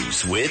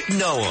news with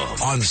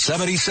Noam. On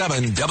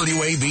 77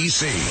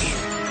 WABC.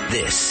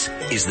 This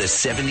is the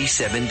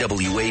 77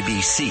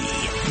 WABC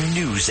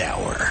News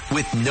Hour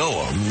with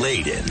Noam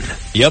Laden.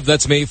 Yep,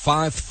 that's me,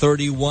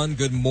 5:31.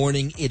 Good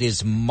morning. It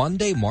is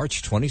Monday,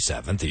 March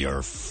 27th.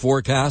 Your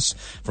forecast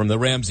from the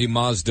Ramsey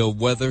Mazda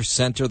Weather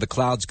Center. The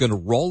clouds going to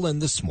roll in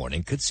this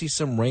morning. Could see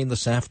some rain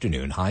this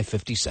afternoon, high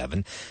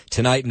 57.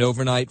 Tonight and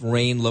overnight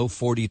rain, low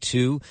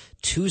 42.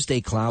 Tuesday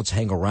clouds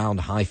hang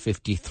around, high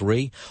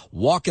 53.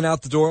 Walking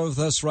out the door with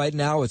us right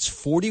now, it's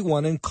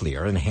 41 and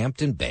clear in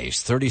Hampton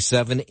Bays,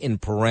 37 in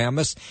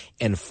Paramus,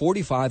 and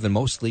 45 and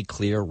mostly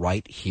clear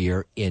right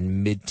here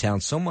in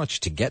Midtown. So much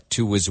to get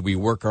to as we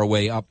work our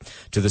way up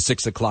to the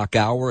 6 o'clock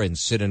hour and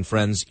Sid and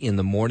Friends in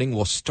the morning.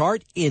 We'll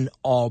start in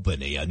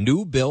Albany. A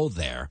new bill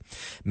there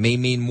may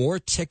mean more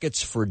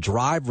tickets for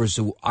drivers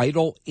who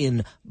idle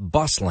in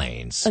bus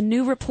lanes. A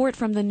new report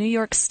from the New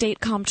York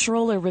State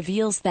Comptroller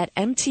reveals that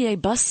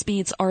MTA bus speeds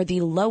are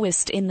the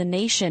lowest in the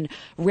nation,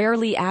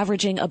 rarely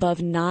averaging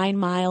above 9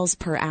 miles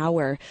per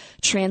hour.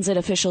 Transit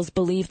officials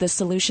believe the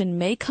solution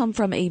may come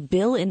from a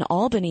bill in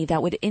Albany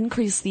that would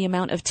increase the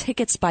amount of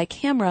tickets by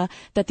camera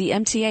that the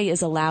MTA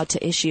is allowed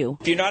to issue.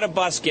 If you're not a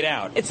bus, get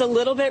out. It's a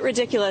little bit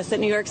ridiculous that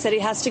New York City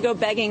has to go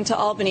begging to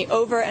Albany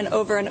over and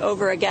over and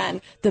over again.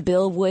 The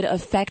bill would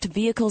affect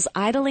vehicles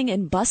idling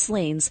in bus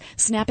lanes,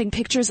 snapping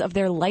pictures of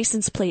their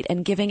license plate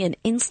and giving an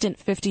instant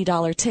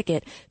 $50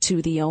 ticket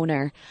to the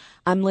owner.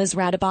 I'm Liz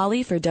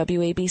Radabali for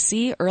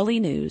WABC Early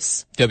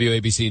News.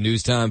 WABC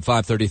News Time,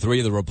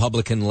 5:33. The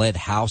Republican-led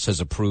House has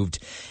approved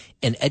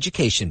an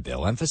education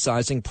bill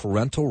emphasizing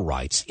parental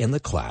rights in the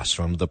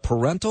classroom. The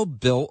Parental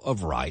Bill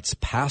of Rights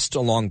passed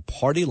along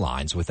party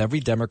lines with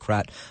every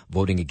Democrat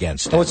voting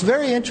against it. What's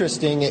very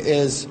interesting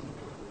is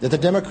that the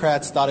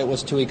Democrats thought it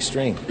was too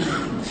extreme.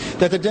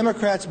 That the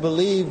Democrats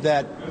believe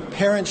that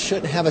parents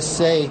shouldn't have a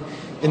say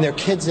in their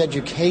kids'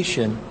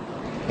 education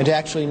and to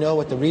actually know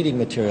what the reading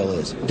material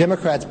is.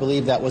 Democrats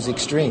believe that was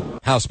extreme.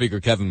 House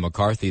Speaker Kevin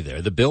McCarthy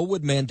there. The bill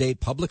would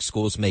mandate public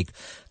schools make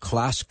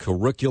class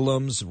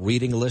curriculums,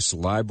 reading lists,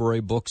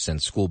 library books,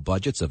 and school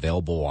budgets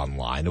available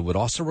online. It would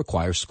also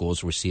require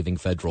schools receiving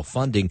federal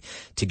funding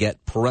to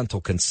get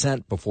parental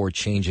consent before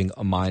changing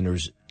a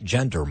minor's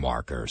gender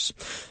markers.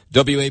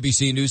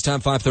 WABC News Time,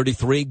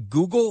 5:33.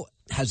 Google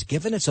has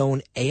given its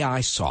own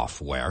AI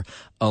software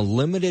a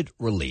limited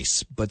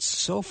release, but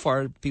so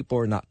far people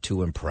are not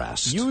too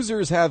impressed.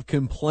 Users have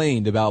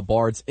complained about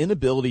Bard's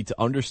inability to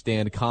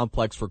understand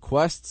complex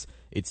requests,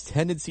 its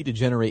tendency to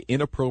generate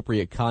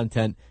inappropriate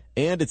content,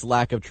 and its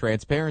lack of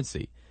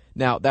transparency.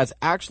 Now, that's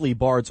actually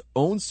Bard's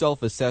own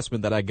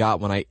self-assessment that I got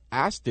when I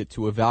asked it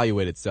to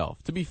evaluate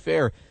itself. To be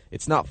fair,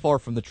 it's not far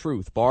from the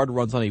truth. Bard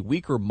runs on a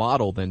weaker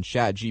model than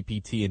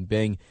ChatGPT and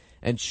Bing,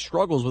 and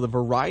struggles with a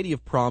variety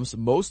of prompts,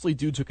 mostly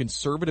due to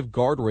conservative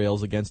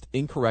guardrails against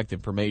incorrect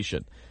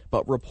information.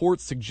 But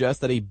reports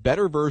suggest that a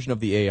better version of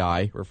the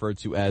AI, referred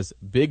to as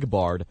Big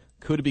Bard,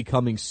 could be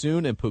coming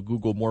soon and put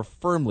Google more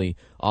firmly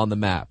on the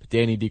map.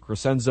 Danny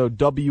DiCrescenzo,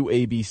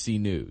 WABC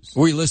News.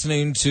 We're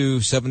listening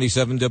to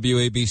 77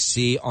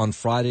 WABC on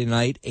Friday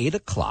night, 8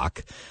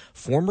 o'clock.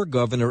 Former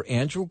Governor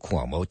Andrew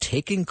Cuomo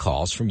taking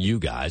calls from you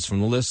guys, from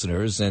the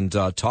listeners, and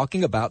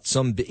talking about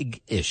some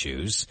big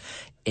issues.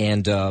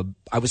 And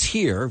I was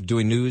here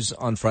doing news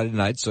on Friday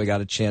night, so I got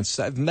a chance.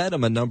 I've met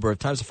him a number of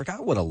times. I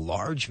forgot what a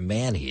large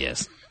man he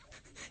is.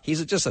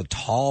 He's just a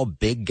tall,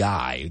 big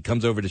guy. He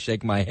comes over to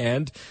shake my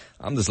hand.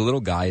 I'm this little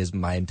guy.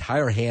 My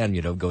entire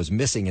hand, goes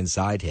missing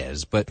inside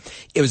his. But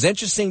it was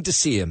interesting to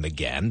see him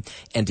again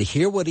and to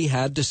hear what he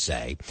had to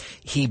say.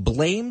 He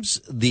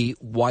blames the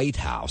White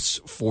House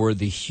for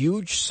the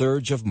huge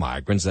surge of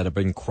migrants that have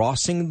been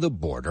crossing the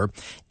border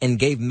and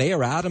gave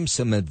Mayor Adams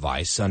some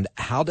advice on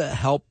how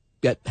to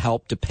get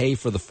help to pay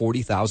for the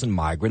 40,000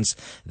 migrants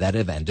that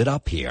have ended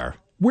up here.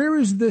 Where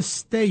is the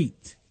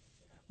state?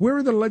 Where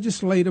are the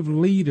legislative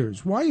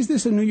leaders? Why is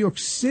this a New York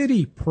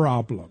City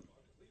problem?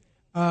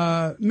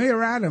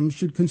 Mayor Adams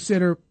should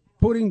consider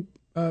putting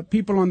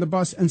people on the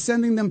bus and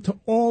sending them to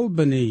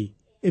Albany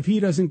if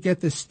he doesn't get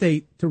the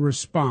state to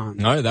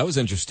respond. All right, that was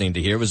interesting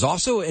to hear. It was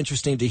also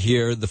interesting to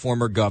hear the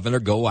former governor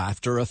go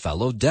after a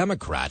fellow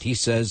Democrat. He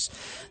says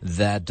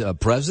that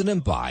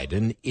President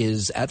Biden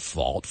is at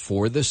fault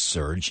for the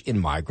surge in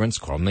migrants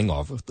coming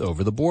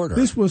over the border.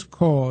 This was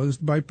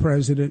caused by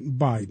President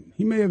Biden.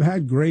 He may have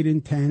had great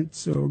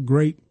intents or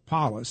great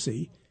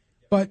policy,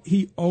 but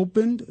he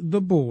opened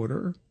the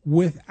border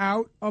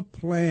without a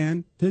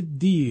plan to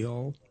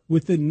deal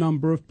with the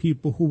number of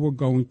people who were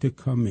going to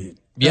come in.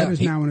 That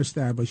is now an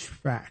established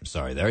fact.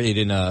 Sorry, there he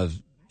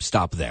didn't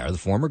stop there. The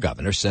former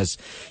governor says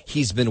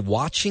he's been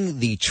watching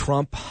the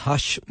Trump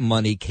hush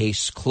money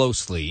case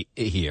closely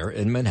here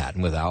in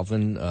Manhattan with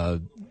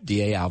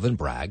DA Alvin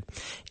Bragg,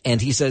 and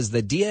he says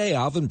that DA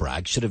Alvin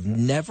Bragg should have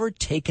never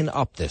taken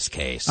up this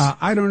case.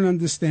 I don't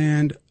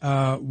understand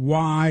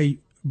why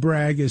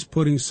Bragg is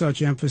putting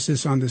such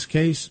emphasis on this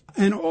case.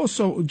 And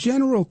also,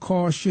 general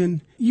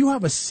caution, you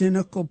have a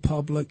cynical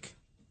public.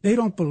 They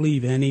don't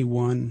believe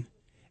anyone.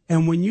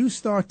 And when you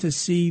start to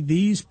see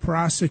these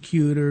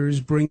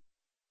prosecutors bring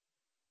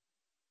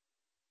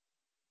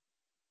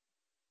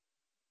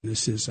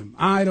cynicism,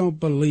 I don't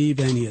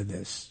believe any of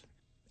this.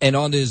 And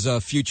on his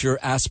future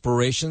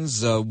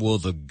aspirations, will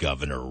the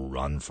governor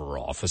run for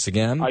office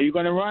again? Are you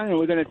going to run, and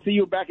we're going to see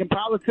you back in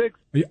politics?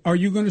 Are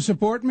you going to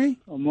support me?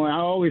 I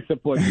always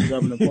support you,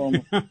 Governor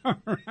Cuomo. All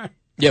right.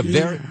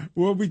 Yeah,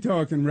 we'll be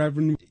talking,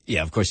 Reverend.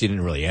 Yeah, of course, he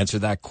didn't really answer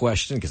that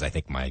question because I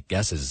think my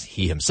guess is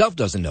he himself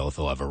doesn't know if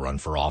he'll ever run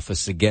for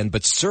office again.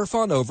 But surf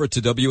on over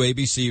to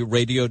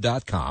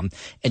WABCRadio.com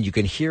and you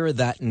can hear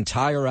that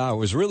entire hour. It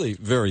was really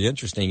very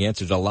interesting. He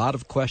answered a lot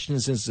of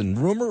questions, and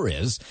rumor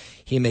is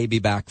he may be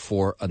back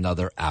for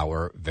another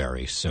hour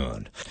very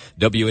soon.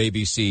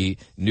 WABC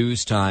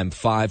News Time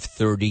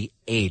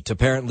 5:38.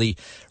 Apparently,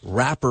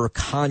 rapper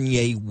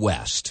Kanye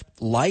West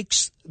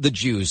likes the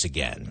Jews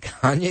again.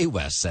 Kanye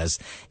West says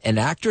an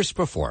actor's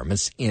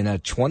performance in a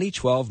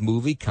 2012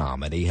 movie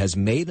comedy has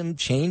made him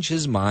change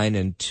his mind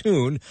and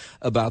tune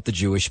about the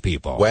Jewish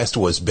people. West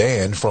was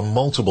banned from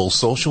multiple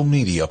social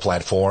media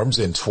platforms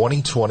in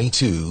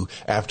 2022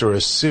 after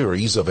a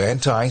series of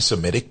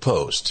anti-Semitic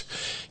posts.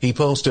 He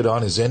posted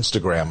on his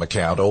Instagram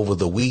account over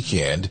the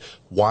weekend,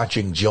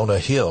 "Watching Jonah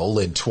Hill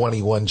in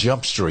 21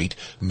 Jump Street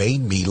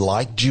made me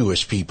like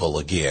Jewish people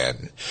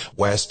again."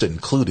 West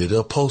included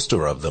a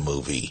poster of the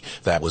movie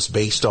that was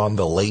based on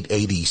the late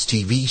 80s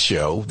TV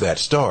show that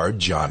starred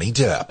Johnny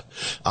Depp.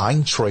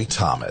 I'm Trey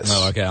Thomas.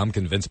 Oh, okay, I'm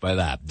convinced by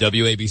that.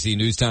 WABC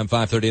News Time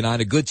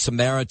 5:39. A Good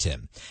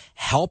Samaritan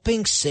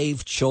helping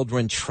save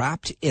children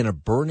trapped in a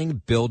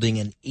burning building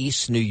in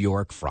East New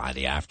York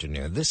Friday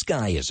afternoon. This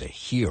guy is a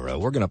hero.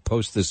 We're going to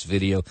post this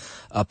video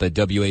up at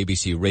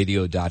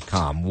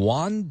WABCRadio.com.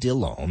 Juan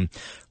Dillon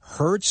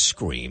heard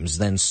screams,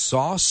 then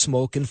saw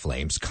smoke and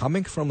flames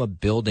coming from a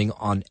building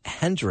on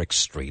Hendricks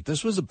Street.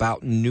 This was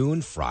about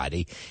noon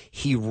Friday.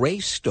 He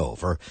raced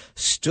over,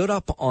 stood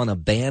up on a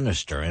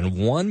banister, and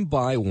one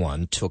by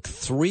one took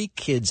 3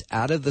 kids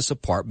out of this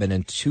apartment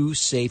and to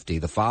safety.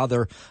 The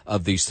father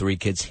of these 3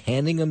 kids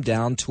handing them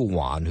down to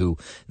Juan, who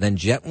then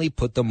gently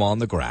put them on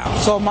the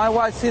ground. So my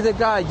wife see the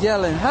guy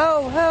yelling,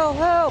 "Help, help,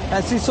 help!"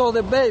 And she saw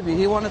the baby.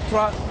 He wanted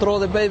to throw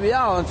the baby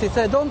out, and she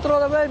said, "Don't throw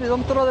the baby,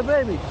 don't throw the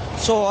baby."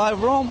 So I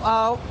roamed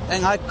out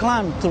and I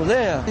climbed through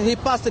there. He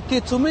passed the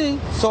kid to me,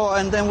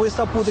 and then we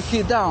start put the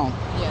kid down.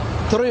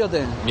 Yeah. 3 of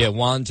them. Yeah,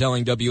 Juan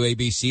telling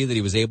WABC that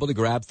he was able to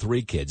grab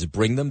 3 kids,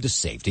 bring them to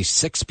safety.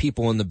 6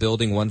 people in the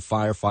building, 1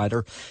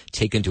 firefighter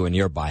taken to a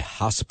nearby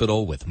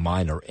hospital with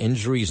minor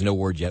injuries. No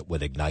word yet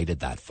what ignited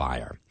that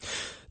fire.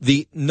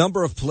 The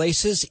number of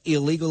places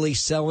illegally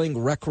selling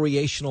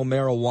recreational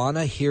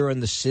marijuana here in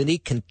the city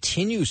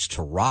continues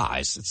to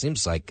rise. It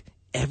seems like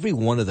every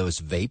one of those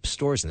vape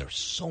stores, and there's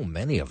so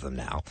many of them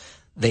now,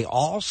 they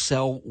all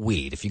sell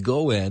weed. If you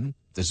go in,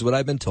 this is what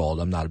I've been told,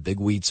 I'm not a big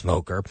weed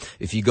smoker.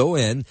 If you go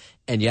in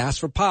and you ask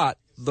for pot,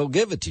 they'll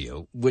give it to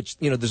you, which,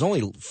 there's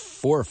only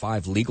 4 or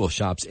 5 legal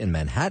shops in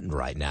Manhattan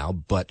right now,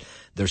 but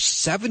there's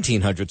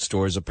 1,700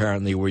 stores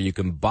apparently where you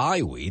can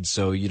buy weed,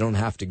 so you don't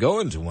have to go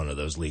into one of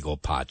those legal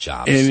pot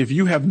shops. And if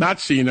you have not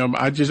seen them,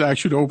 I just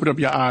ask you to open up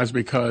your eyes,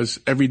 because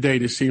every day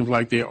it seems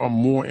like there are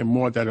more and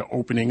more that are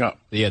opening up.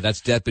 Yeah,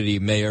 that's Deputy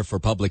Mayor for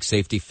Public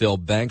Safety Phil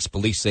Banks.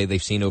 Police say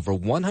they've seen over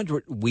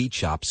 100 weed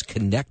shops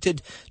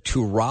connected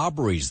to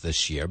robberies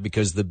this year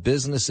because the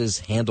businesses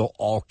handle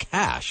all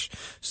cash.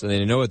 So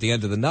they know at the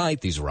end of the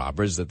night, these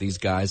robbers, that these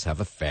guys have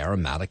a fair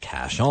amount of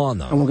cash on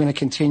them. And we're going to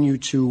continue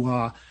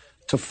to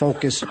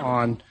focus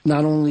on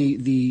not only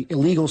the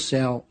illegal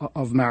sale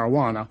of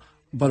marijuana,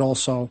 but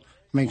also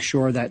make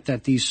sure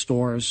that these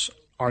stores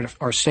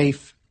are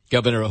safe.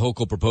 Governor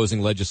Hochul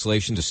proposing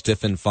legislation to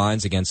stiffen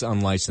fines against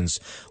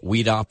unlicensed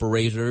weed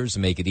operators,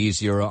 make it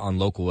easier on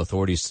local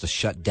authorities to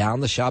shut down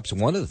the shops.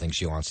 One of the things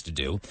she wants to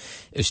do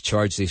is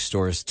charge these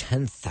stores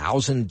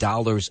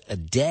 $10,000 a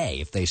day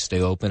if they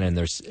stay open and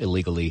they're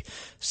illegally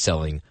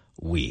selling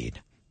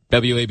weed.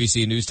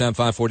 WABC News Time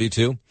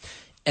 542.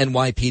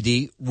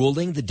 NYPD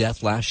ruling the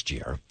death last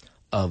year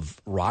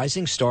of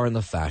rising star in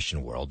the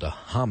fashion world, a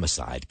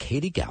homicide.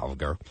 Katie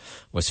Gallagher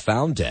was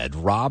found dead,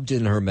 robbed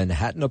in her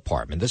Manhattan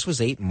apartment. This was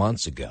 8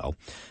 months ago.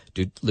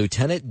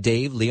 Lieutenant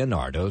Dave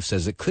Leonardo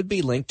says it could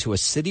be linked to a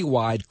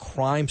citywide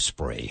crime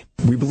spree.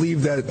 We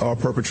believe that our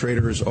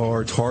perpetrators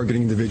are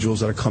targeting individuals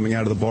that are coming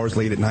out of the bars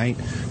late at night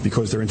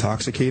because they're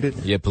intoxicated.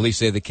 Yeah, police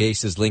say the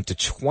case is linked to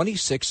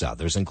 26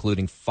 others,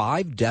 including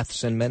 5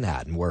 deaths in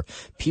Manhattan, where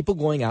people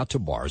going out to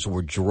bars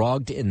were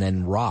drugged and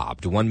then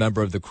robbed. One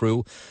member of the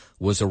crew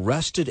was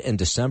arrested in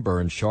December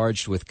and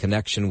charged with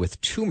connection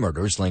with 2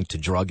 murders linked to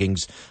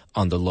druggings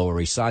on the Lower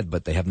East Side,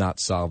 but they have not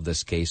solved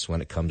this case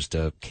when it comes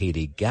to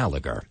Katie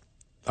Gallagher.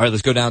 All right,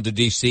 let's go down to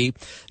D.C.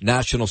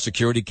 National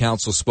Security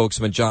Council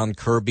spokesman John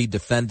Kirby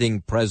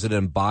defending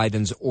President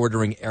Biden's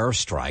ordering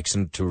airstrikes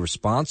into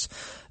response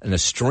in a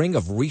string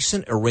of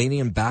recent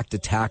Iranian-backed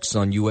attacks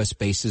on U.S.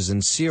 bases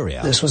in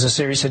Syria. This was a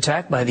serious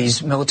attack by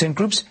these militant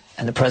groups,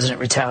 and the president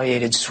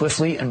retaliated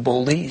swiftly and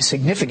boldly,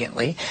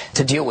 significantly,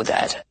 to deal with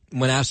that.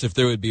 When asked if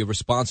there would be a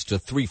response to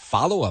 3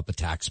 follow-up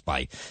attacks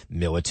by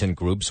militant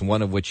groups,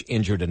 one of which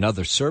injured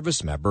another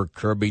service member,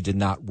 Kirby did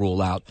not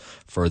rule out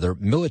further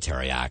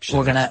military action.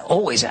 We're going to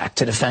always act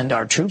to defend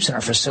our troops and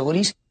our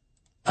facilities.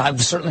 I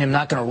certainly am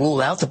not going to rule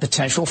out the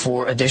potential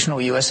for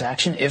additional U.S.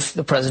 action if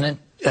the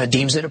president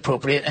deems it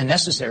appropriate and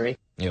necessary.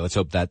 Yeah, let's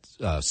hope that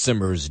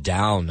simmers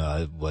down.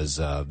 Was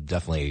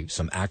definitely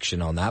some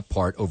action on that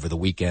part over the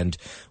weekend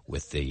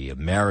with the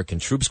American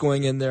troops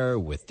going in there,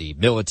 with the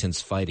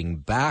militants fighting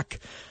back.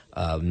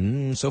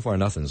 So far,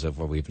 nothing. So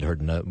far, we've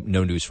heard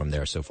no news from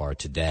there so far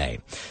today.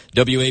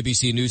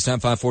 WABC News Time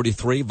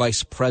 543.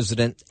 Vice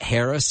President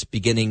Harris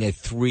beginning a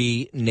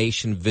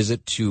 3-nation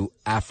visit to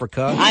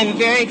Africa. I'm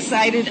very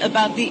excited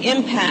about the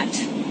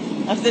impact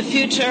of the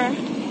future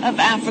of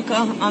Africa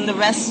on the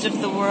rest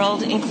of the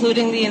world,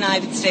 including the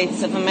United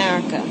States of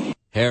America.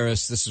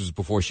 Harris, this was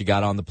before she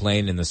got on the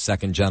plane, and the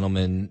second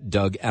gentleman,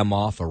 Doug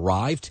Emhoff,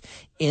 arrived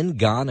in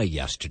Ghana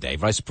yesterday.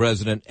 Vice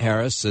President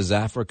Harris says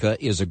Africa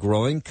is a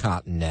growing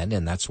continent,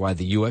 and that's why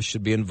the U.S.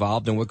 should be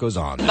involved in what goes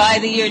on. By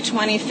the year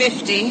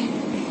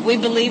 2050, we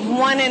believe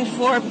 1 in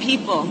 4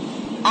 people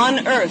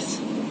on Earth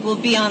will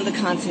be on the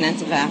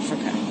continent of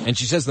Africa. And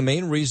she says the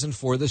main reason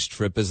for this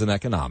trip is an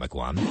economic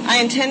one. I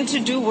intend to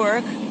do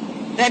work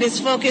that is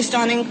focused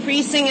on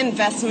increasing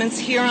investments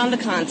here on the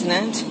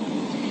continent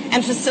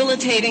and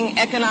facilitating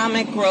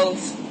economic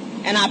growth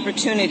and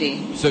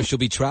opportunity. So she'll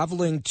be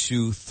traveling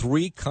to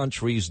 3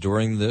 countries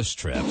during this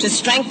trip. To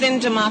strengthen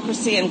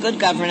democracy and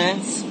good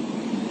governance,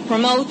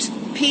 promote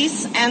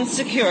peace and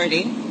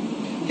security,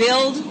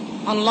 build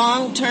on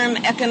long-term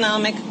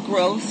economic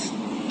growth,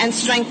 and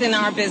strengthen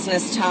our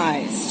business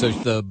ties. So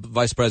the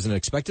vice president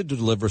expected to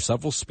deliver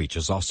several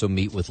speeches, also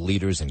meet with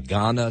leaders in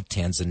Ghana,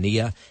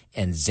 Tanzania,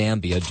 and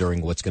Zambia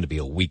during what's going to be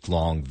a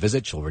week-long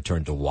visit. She'll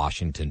return to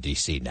Washington,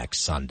 D.C.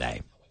 next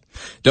Sunday.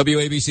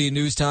 WABC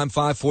News Time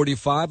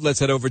 545. Let's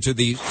head over to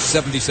the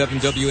 77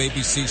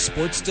 WABC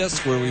Sports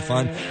Desk where we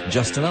find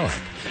Justin Owen.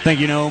 Thank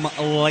you, Noam.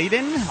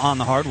 Laden on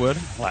the hardwood.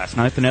 Last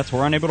night, the Nets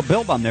were unable to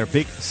build on their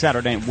big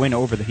Saturday win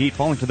over the Heat,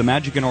 falling to the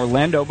Magic in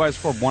Orlando by a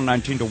score of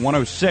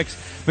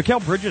 119-106.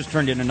 Mikal Bridges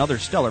turned in another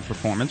stellar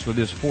performance with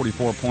his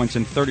 44 points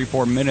in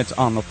 34 minutes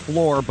on the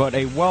floor, but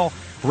a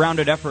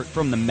well-rounded effort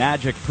from the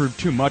Magic proved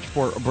too much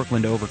for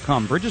Brooklyn to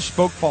overcome. Bridges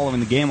spoke following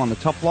the game on the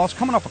tough loss,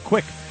 coming off a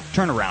quick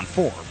turnaround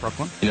for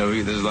Brooklyn. You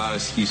know, there's a lot of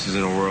excuses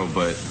in the world,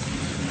 but,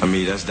 I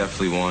mean, that's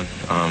definitely one.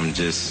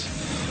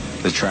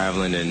 Just the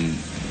traveling and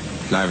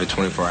not even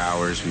 24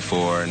 hours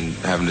before and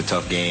having a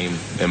tough game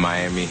in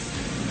Miami.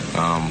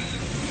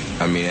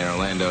 I mean, in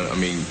Orlando,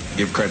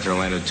 give credit to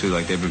Orlando, too.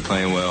 Like, they've been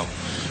playing well.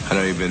 I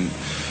know they've been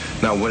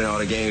not winning all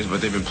the games,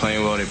 but they've been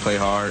playing well. They play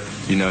hard.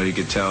 You know, you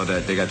could tell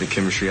that they got the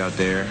chemistry out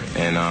there.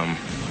 And,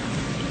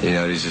 you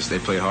know, they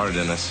play harder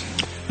than us.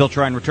 They'll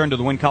try and return to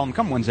the win column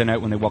come Wednesday night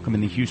when they welcome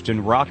in the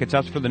Houston Rockets.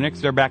 As for the Knicks,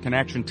 they're back in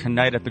action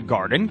tonight at the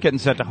Garden, getting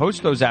set to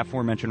host those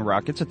aforementioned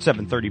Rockets at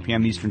 7:30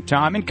 p.m. Eastern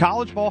Time. In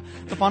college ball,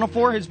 the Final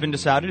Four has been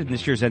decided in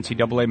this year's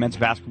NCAA men's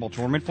basketball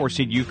tournament.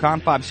 4-seed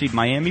UConn, 5-seed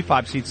Miami,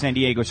 5-seed San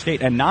Diego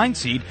State, and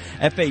 9-seed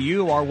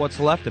FAU are what's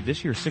left of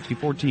this year's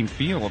 64-team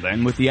field.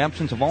 And with the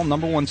absence of all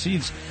number one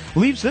seeds,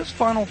 leaves this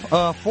Final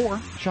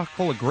Four chock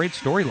full of great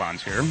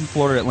storylines here.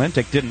 Florida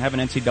Atlantic didn't have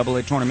an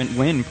NCAA tournament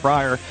win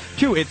prior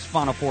to its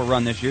Final Four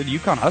run this year. The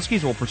UConn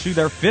Huskies will pursue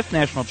their fifth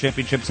national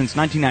championship since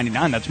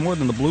 1999. That's more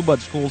than the Blue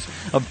Blood schools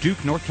of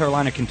Duke, North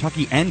Carolina,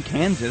 Kentucky, and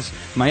Kansas.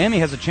 Miami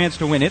has a chance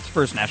to win its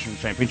first national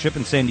championship,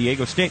 and San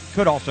Diego State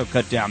could also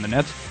cut down the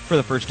nets for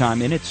the first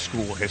time in its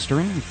school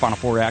history. Final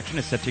Four action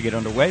is set to get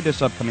underway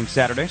this upcoming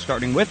Saturday,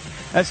 starting with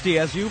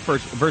SDSU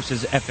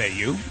versus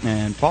FAU,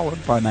 and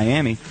followed by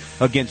Miami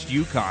against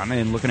UConn.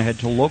 And looking ahead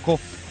to local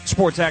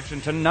sports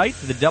action tonight,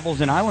 the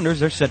Devils and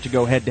Islanders are set to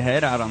go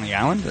head-to-head out on the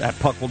island. That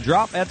puck will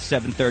drop at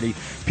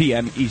 7:30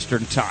 p.m.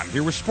 Eastern Time.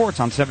 Here with sports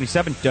on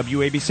 77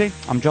 WABC.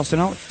 I'm Justin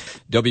Elliott.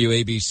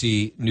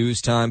 WABC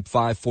News Time,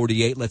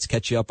 5:48. Let's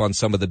catch you up on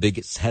some of the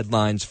biggest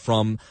headlines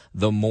from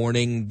the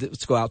morning.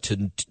 Let's go out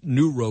to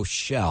New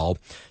Rochelle.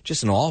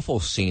 Just an awful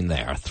scene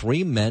there.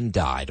 3 men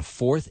died, a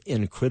fourth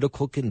in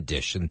critical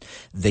condition.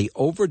 They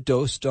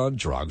overdosed on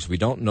drugs. We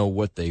don't know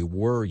what they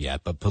were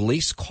yet, but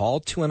police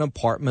called to an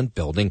apartment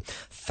building,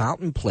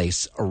 Fountain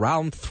Place,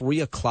 around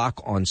 3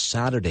 o'clock on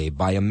Saturday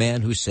by a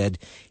man who said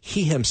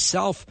he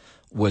himself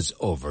was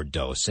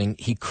overdosing.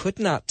 He could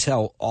not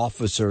tell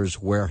officers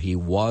where he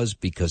was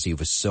because he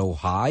was so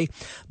high,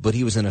 but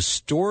he was in a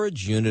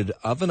storage unit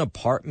of an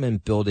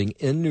apartment building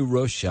in New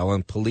Rochelle,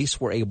 and police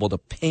were able to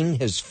ping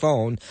his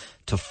phone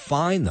to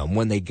find them.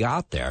 When they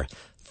got there,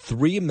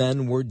 3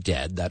 men were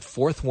dead. That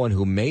fourth one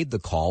who made the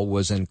call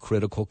was in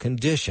critical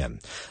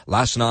condition.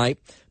 Last night,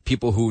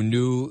 people who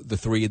knew the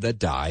 3 that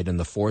died and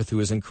the fourth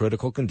who is in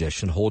critical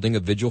condition, holding a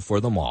vigil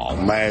for them all.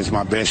 Mad's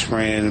my best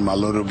friend, my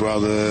little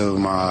brother,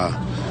 my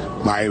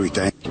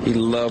everything. He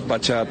loved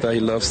bachata, he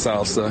loved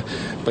salsa,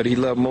 but he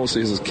loved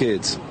mostly his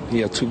kids. He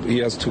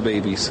has 2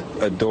 babies,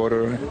 a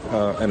daughter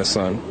and a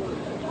son,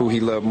 who he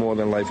loved more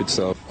than life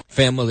itself.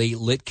 Family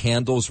lit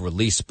candles,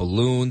 released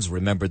balloons,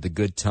 remembered the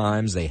good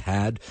times they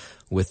had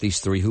with these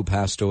 3 who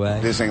passed away.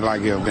 This ain't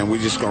like him, then we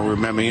just gonna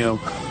remember him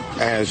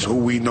as who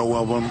we know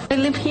of him. I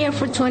lived here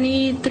for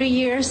 23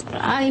 years.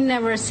 I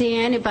never see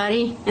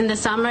anybody. In the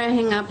summer, I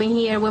hang up in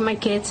here with my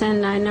kids,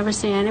 and I never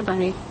see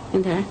anybody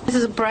in there. It's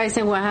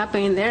surprising what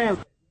happened in there.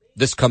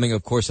 This coming,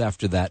 of course,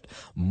 after that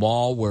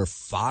mall where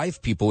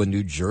 5 people in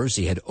New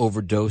Jersey had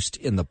overdosed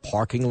in the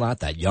parking lot.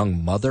 That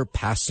young mother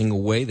passing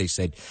away. They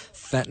said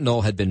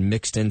fentanyl had been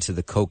mixed into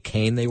the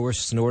cocaine they were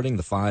snorting.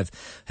 The 5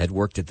 had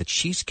worked at the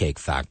Cheesecake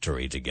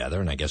Factory together,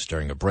 and I guess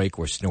during a break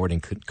were snorting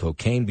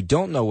cocaine. We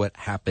don't know what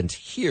happened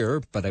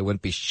here, but I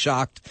wouldn't be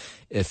shocked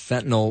if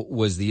fentanyl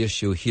was the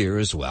issue here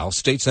as well.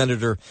 State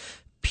Senator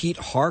Pete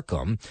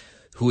Harcum,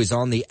 who is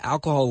on the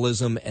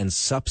Alcoholism and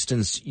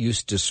Substance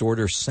Use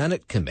Disorder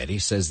Senate Committee,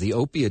 says the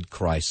opioid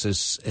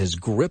crisis has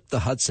gripped the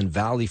Hudson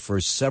Valley for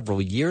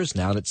several years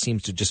now, and it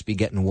seems to just be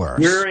getting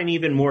worse. We're in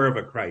even more of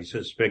a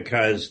crisis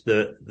because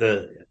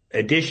the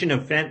addition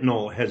of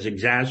fentanyl has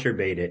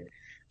exacerbated.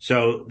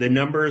 So the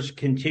numbers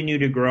continue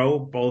to grow,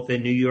 both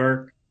in New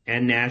York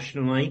and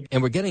nationally.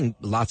 And we're getting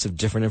lots of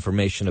different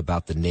information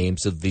about the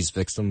names of these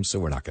victims, so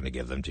we're not going to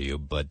give them to you,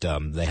 but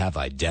they have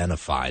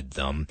identified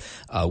them.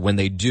 When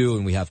they do,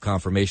 and we have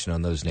confirmation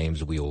on those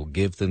names, we will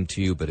give them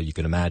to you, but you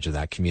can imagine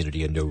that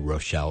community in New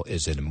Rochelle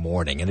is in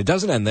mourning. And it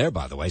doesn't end there,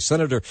 by the way.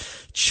 Senator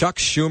Chuck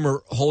Schumer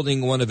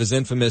holding one of his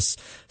infamous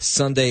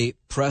Sunday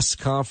press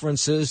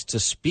conferences to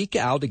speak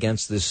out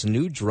against this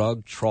new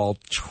drug called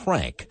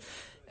Tranq.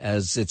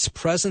 As its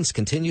presence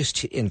continues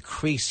to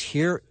increase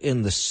here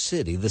in the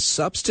city, the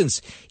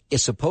substance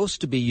is supposed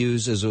to be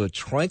used as a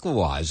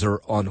tranquilizer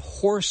on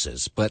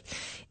horses, but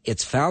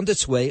it's found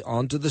its way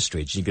onto the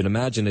streets. You can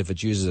imagine if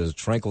it's used as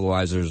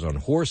tranquilizers on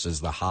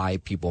horses, the high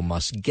people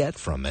must get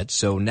from it.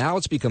 So now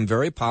it's become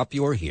very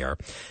popular here.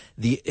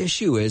 The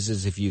issue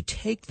is if you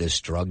take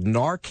this drug,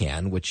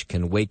 Narcan, which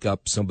can wake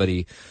up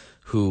somebody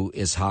who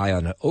is high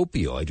on an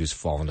opioid, who's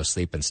fallen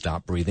asleep and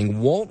stopped breathing,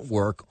 won't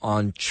work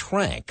on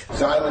Tranq.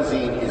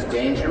 Xylazine is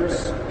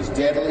dangerous, is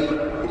deadly,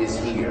 it is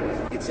here.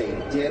 It's a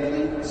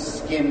deadly,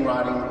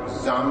 skin-rotting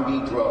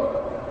zombie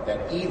drug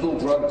that evil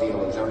drug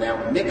dealers are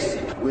now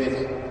mixing with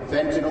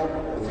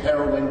fentanyl, with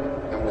heroin,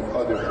 and with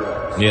other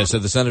drugs. Yeah, so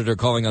the senator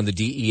calling on the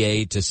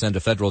DEA to send a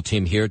federal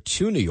team here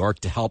to New York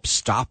to help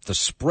stop the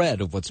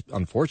spread of what's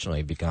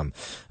unfortunately become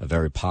a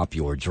very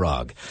popular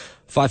drug.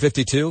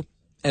 5:52.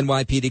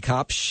 NYPD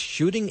cops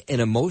shooting an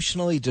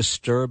emotionally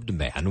disturbed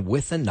man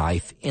with a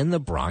knife in the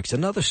Bronx.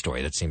 Another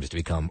story that seems to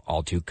become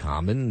all too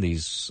common.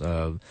 These,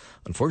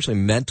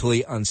 unfortunately,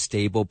 mentally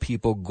unstable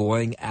people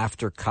going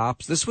after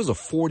cops. This was a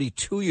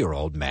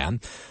 42-year-old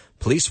man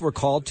Police were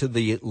called to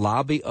the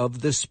lobby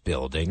of this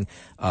building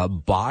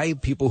by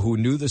people who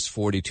knew this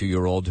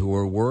 42-year-old who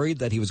were worried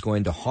that he was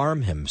going to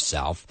harm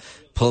himself.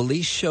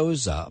 Police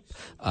shows up.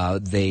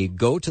 They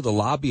go to the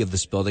lobby of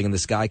this building, and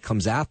this guy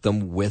comes at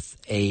them with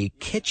a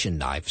kitchen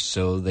knife,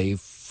 so they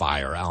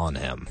fire on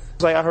him.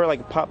 It's like I heard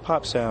like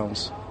pop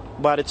sounds.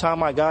 By the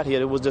time I got here,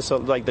 it was just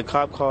like the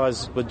cop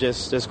cars were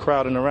just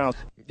crowding around.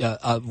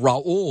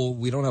 Raul,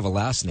 we don't have a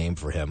last name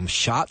for him,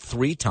 shot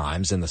 3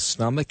 times in the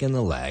stomach and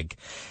the leg,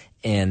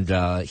 and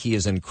he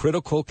is in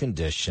critical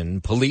condition.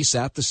 Police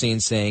at the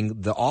scene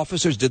saying the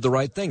officers did the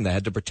right thing. They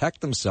had to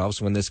protect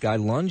themselves when this guy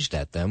lunged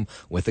at them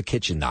with a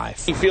kitchen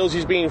knife. He feels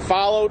he's being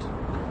followed,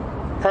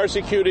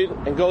 persecuted,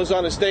 and goes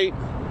on to state,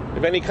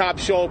 if any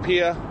cops show up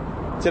here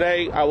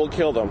today, I will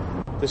kill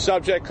them. The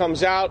subject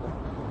comes out,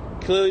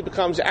 clearly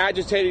becomes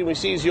agitated when he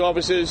sees the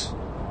officers,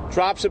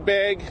 drops a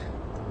bag,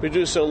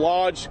 produces a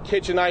large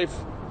kitchen knife,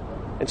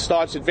 and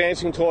starts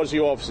advancing towards the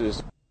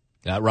officers.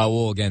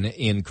 Raul, again,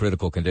 in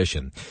critical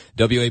condition.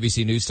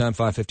 WABC News Time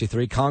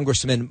 5:53.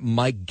 Congressman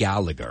Mike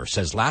Gallagher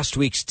says last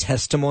week's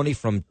testimony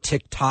from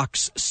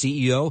TikTok's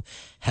CEO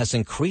has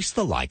increased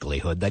the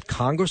likelihood that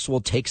Congress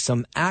will take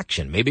some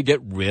action, maybe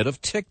get rid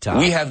of TikTok.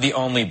 We have the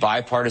only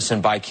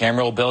bipartisan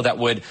bicameral bill that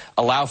would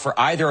allow for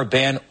either a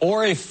ban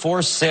or a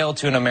forced sale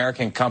to an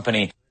American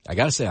company. I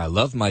got to say, I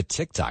love my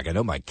TikTok. I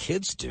know my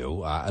kids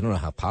do. I don't know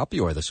how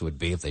popular this would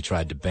be if they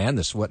tried to ban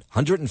this.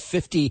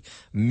 150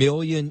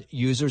 million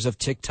users of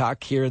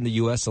TikTok here in the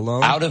U.S.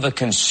 alone? Out of a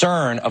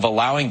concern of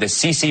allowing the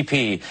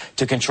CCP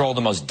to control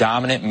the most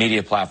dominant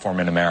media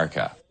platform in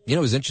America. You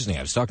know, it was interesting.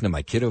 I was talking to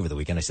my kid over the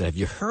weekend. I said, have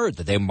you heard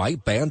that they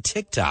might ban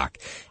TikTok?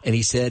 And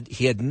he said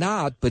he had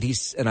not, but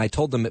and I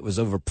told him it was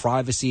over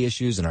privacy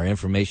issues and our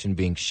information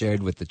being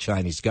shared with the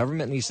Chinese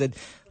government. And he said,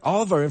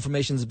 all of our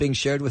information is being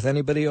shared with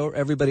anybody or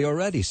everybody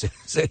already. So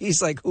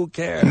he's like, who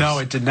cares? No,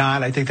 it did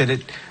not. I think that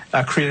it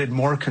created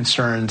more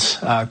concerns,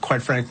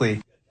 quite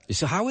frankly.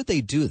 So how would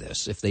they do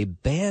this? If they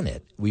ban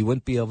it, we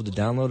wouldn't be able to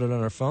download it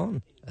on our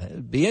phone?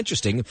 It'd be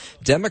interesting.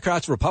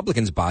 Democrats,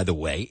 Republicans, by the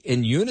way,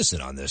 in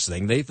unison on this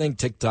thing. They think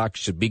TikTok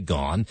should be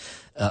gone.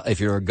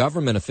 If you're a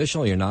government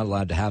official, you're not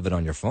allowed to have it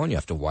on your phone. You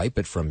have to wipe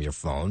it from your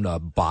phone.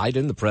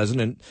 Biden, the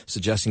president,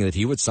 suggesting that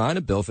he would sign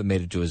a bill if it made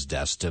it to his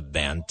desk to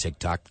ban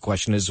TikTok. The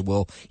question is,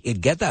 will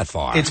it get that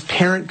far? Its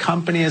parent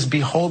company is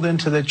beholden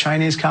to the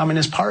Chinese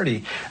Communist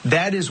Party.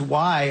 That is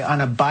why,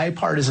 on a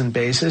bipartisan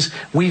basis,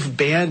 we've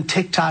banned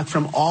TikTok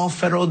from all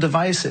federal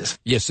devices.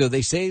 Yeah, so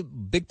they say a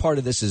big part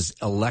of this is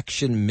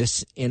election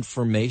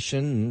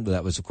misinformation.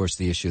 That was, of course,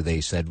 the issue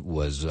they said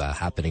was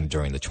happening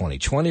during the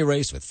 2020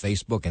 race with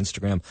Facebook,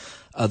 Instagram,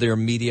 other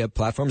media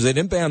platforms. They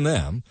didn't ban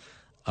them.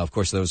 Of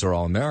course, those are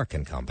all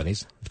American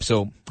companies.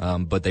 So,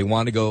 but they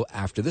want to go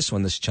after this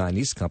one, this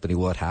Chinese company.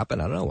 What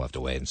happened? I don't know. We'll have to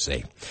wait and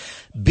see.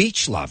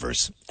 Beach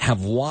lovers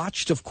have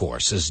watched, of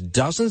course, as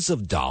dozens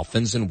of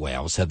dolphins and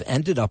whales have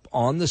ended up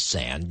on the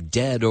sand,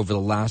 dead over the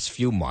last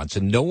few months,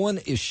 and no one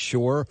is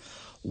sure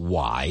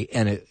why,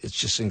 and it's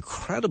just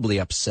incredibly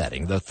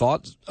upsetting. The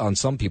thought on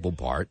some people's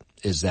part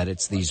is that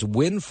it's these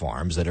wind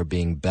farms that are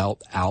being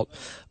built out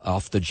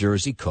off the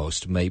Jersey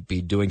coast, may be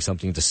doing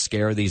something to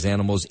scare these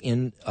animals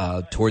in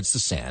towards the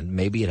sand.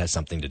 Maybe it has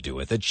something to do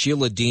with it.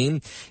 Sheila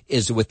Dean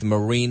is with the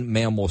Marine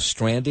Mammal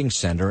Stranding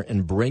Center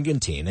in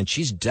Brigantine, and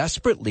she's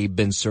desperately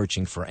been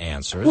searching for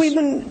answers. We've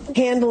been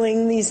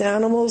handling these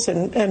animals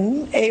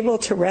and able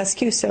to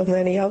rescue so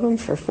many of them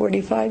for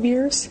 45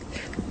 years.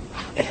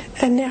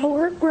 And now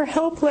we're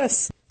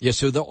helpless. Yeah,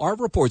 so there are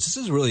reports. This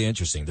is really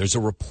interesting. There's a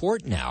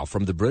report now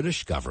from the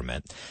British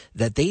government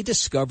that they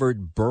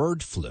discovered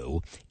bird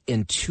flu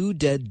in 2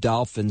 dead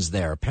dolphins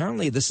there.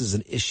 Apparently, this is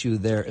an issue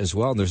there as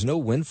well. And there's no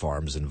wind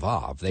farms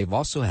involved. They've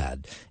also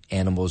had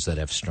animals that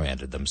have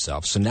stranded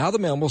themselves. So now the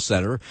Mammal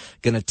Center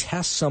going to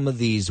test some of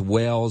these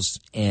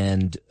whales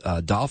and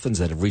dolphins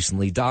that have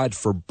recently died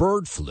for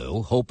bird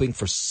flu, hoping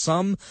for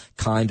some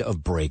kind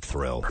of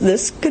breakthrough.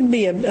 This could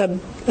be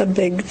a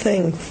big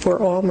thing for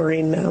all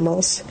marine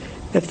mammals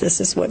if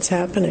this is what's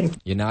happening.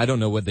 You know, I don't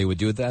know what they would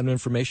do with that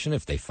information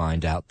if they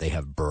find out they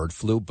have bird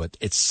flu, but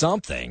it's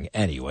something,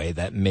 anyway,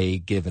 that may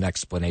give an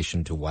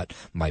explanation to what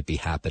might be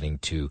happening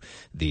to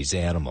these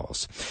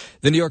animals.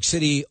 The New York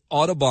City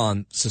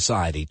Audubon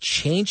Society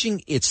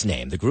changing its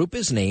name. The group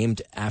is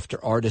named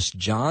after artist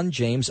John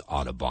James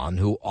Audubon,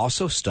 who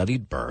also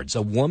studied birds.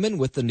 A woman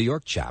with the New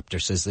York chapter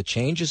says the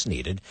change is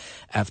needed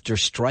after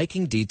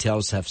striking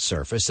details have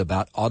surfaced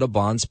about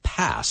Audubon's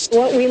past.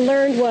 What we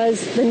learned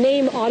was the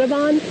name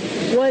Audubon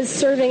was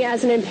serving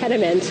as an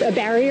impediment, a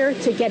barrier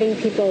to getting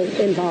people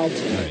involved.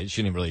 All right,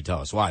 she didn't really tell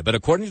us why. But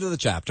according to the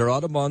chapter,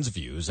 Audubon's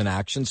views and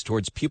actions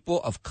towards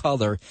people of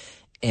color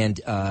and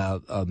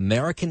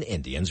American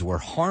Indians were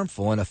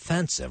harmful and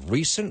offensive.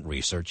 Recent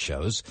research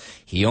shows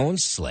he owned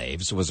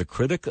slaves, was a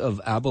critic of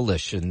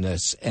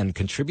abolitionists, and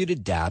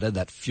contributed data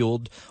that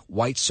fueled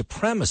white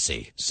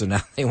supremacy. So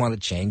now they want to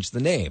change the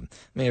name.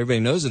 I mean, everybody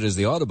knows it as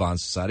the Audubon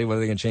Society. What are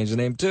they going to change the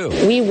name to?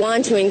 We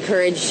want to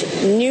encourage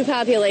new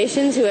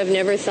populations who have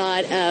never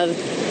thought of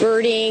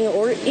birding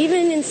or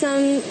even in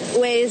some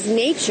ways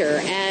nature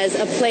as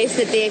a place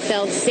that they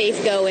felt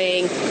safe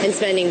going and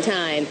spending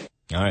time.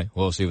 All right,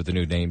 we'll see what the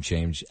new name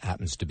change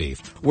happens to be.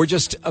 We're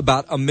just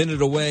about a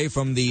minute away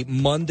from the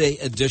Monday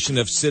edition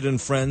of Sid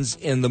and Friends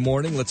in the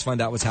Morning. Let's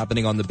find out what's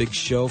happening on the big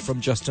show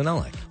from Justin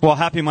Ellick. Well,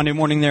 happy Monday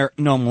morning there,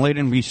 Noam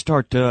Laden. We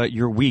start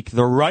your week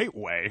the right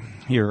way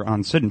here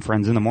on Sid and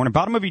Friends in the Morning.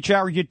 Bottom of each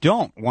hour, you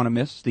don't want to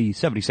miss the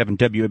 77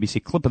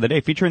 WABC clip of the day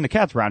featuring the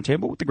Cats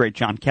Roundtable with the great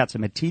John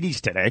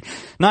Katsimatidis today.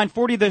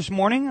 9:40 this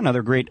morning,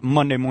 another great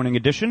Monday morning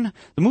edition,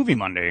 the Movie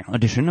Monday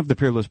edition of the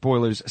Peerless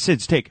Boilers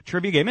Sid's Take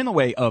Trivia Game in the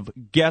way of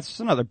guests.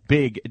 Another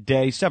big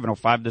day.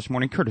 7:05 this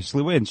morning, Curtis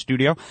Lewa in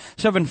studio.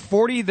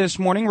 7:40 this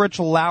morning, Rich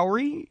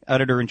Lowry,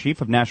 editor-in-chief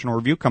of National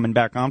Review, coming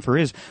back on for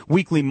his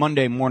weekly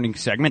Monday morning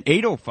segment.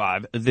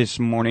 8:05 this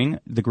morning,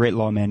 the great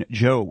lawman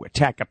Joe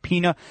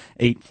Tacopina.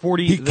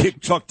 8:40. He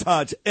kicked Chuck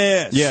Todd's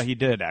ass. Yeah, he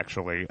did,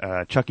 actually.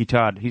 Chucky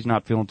Todd, he's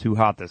not feeling too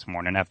hot this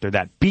morning after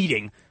that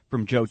beating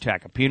from Joe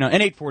Tacopina.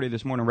 And 8:40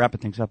 this morning,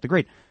 wrapping things up, the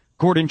great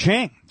Gordon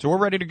Chang. So we're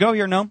ready to go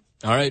here, Noam.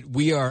 All right,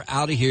 we are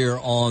out of here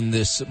on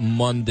this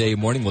Monday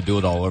morning. We'll do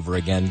it all over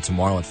again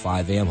tomorrow at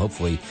 5 a.m.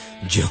 Hopefully,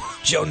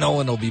 Joe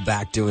Nolan will be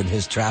back doing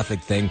his traffic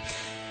thing.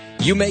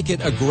 You make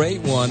it a great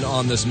one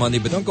on this Monday,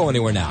 but don't go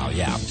anywhere now.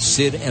 Yeah,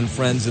 Sid and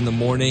Friends in the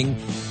Morning,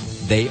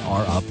 they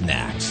are up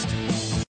next.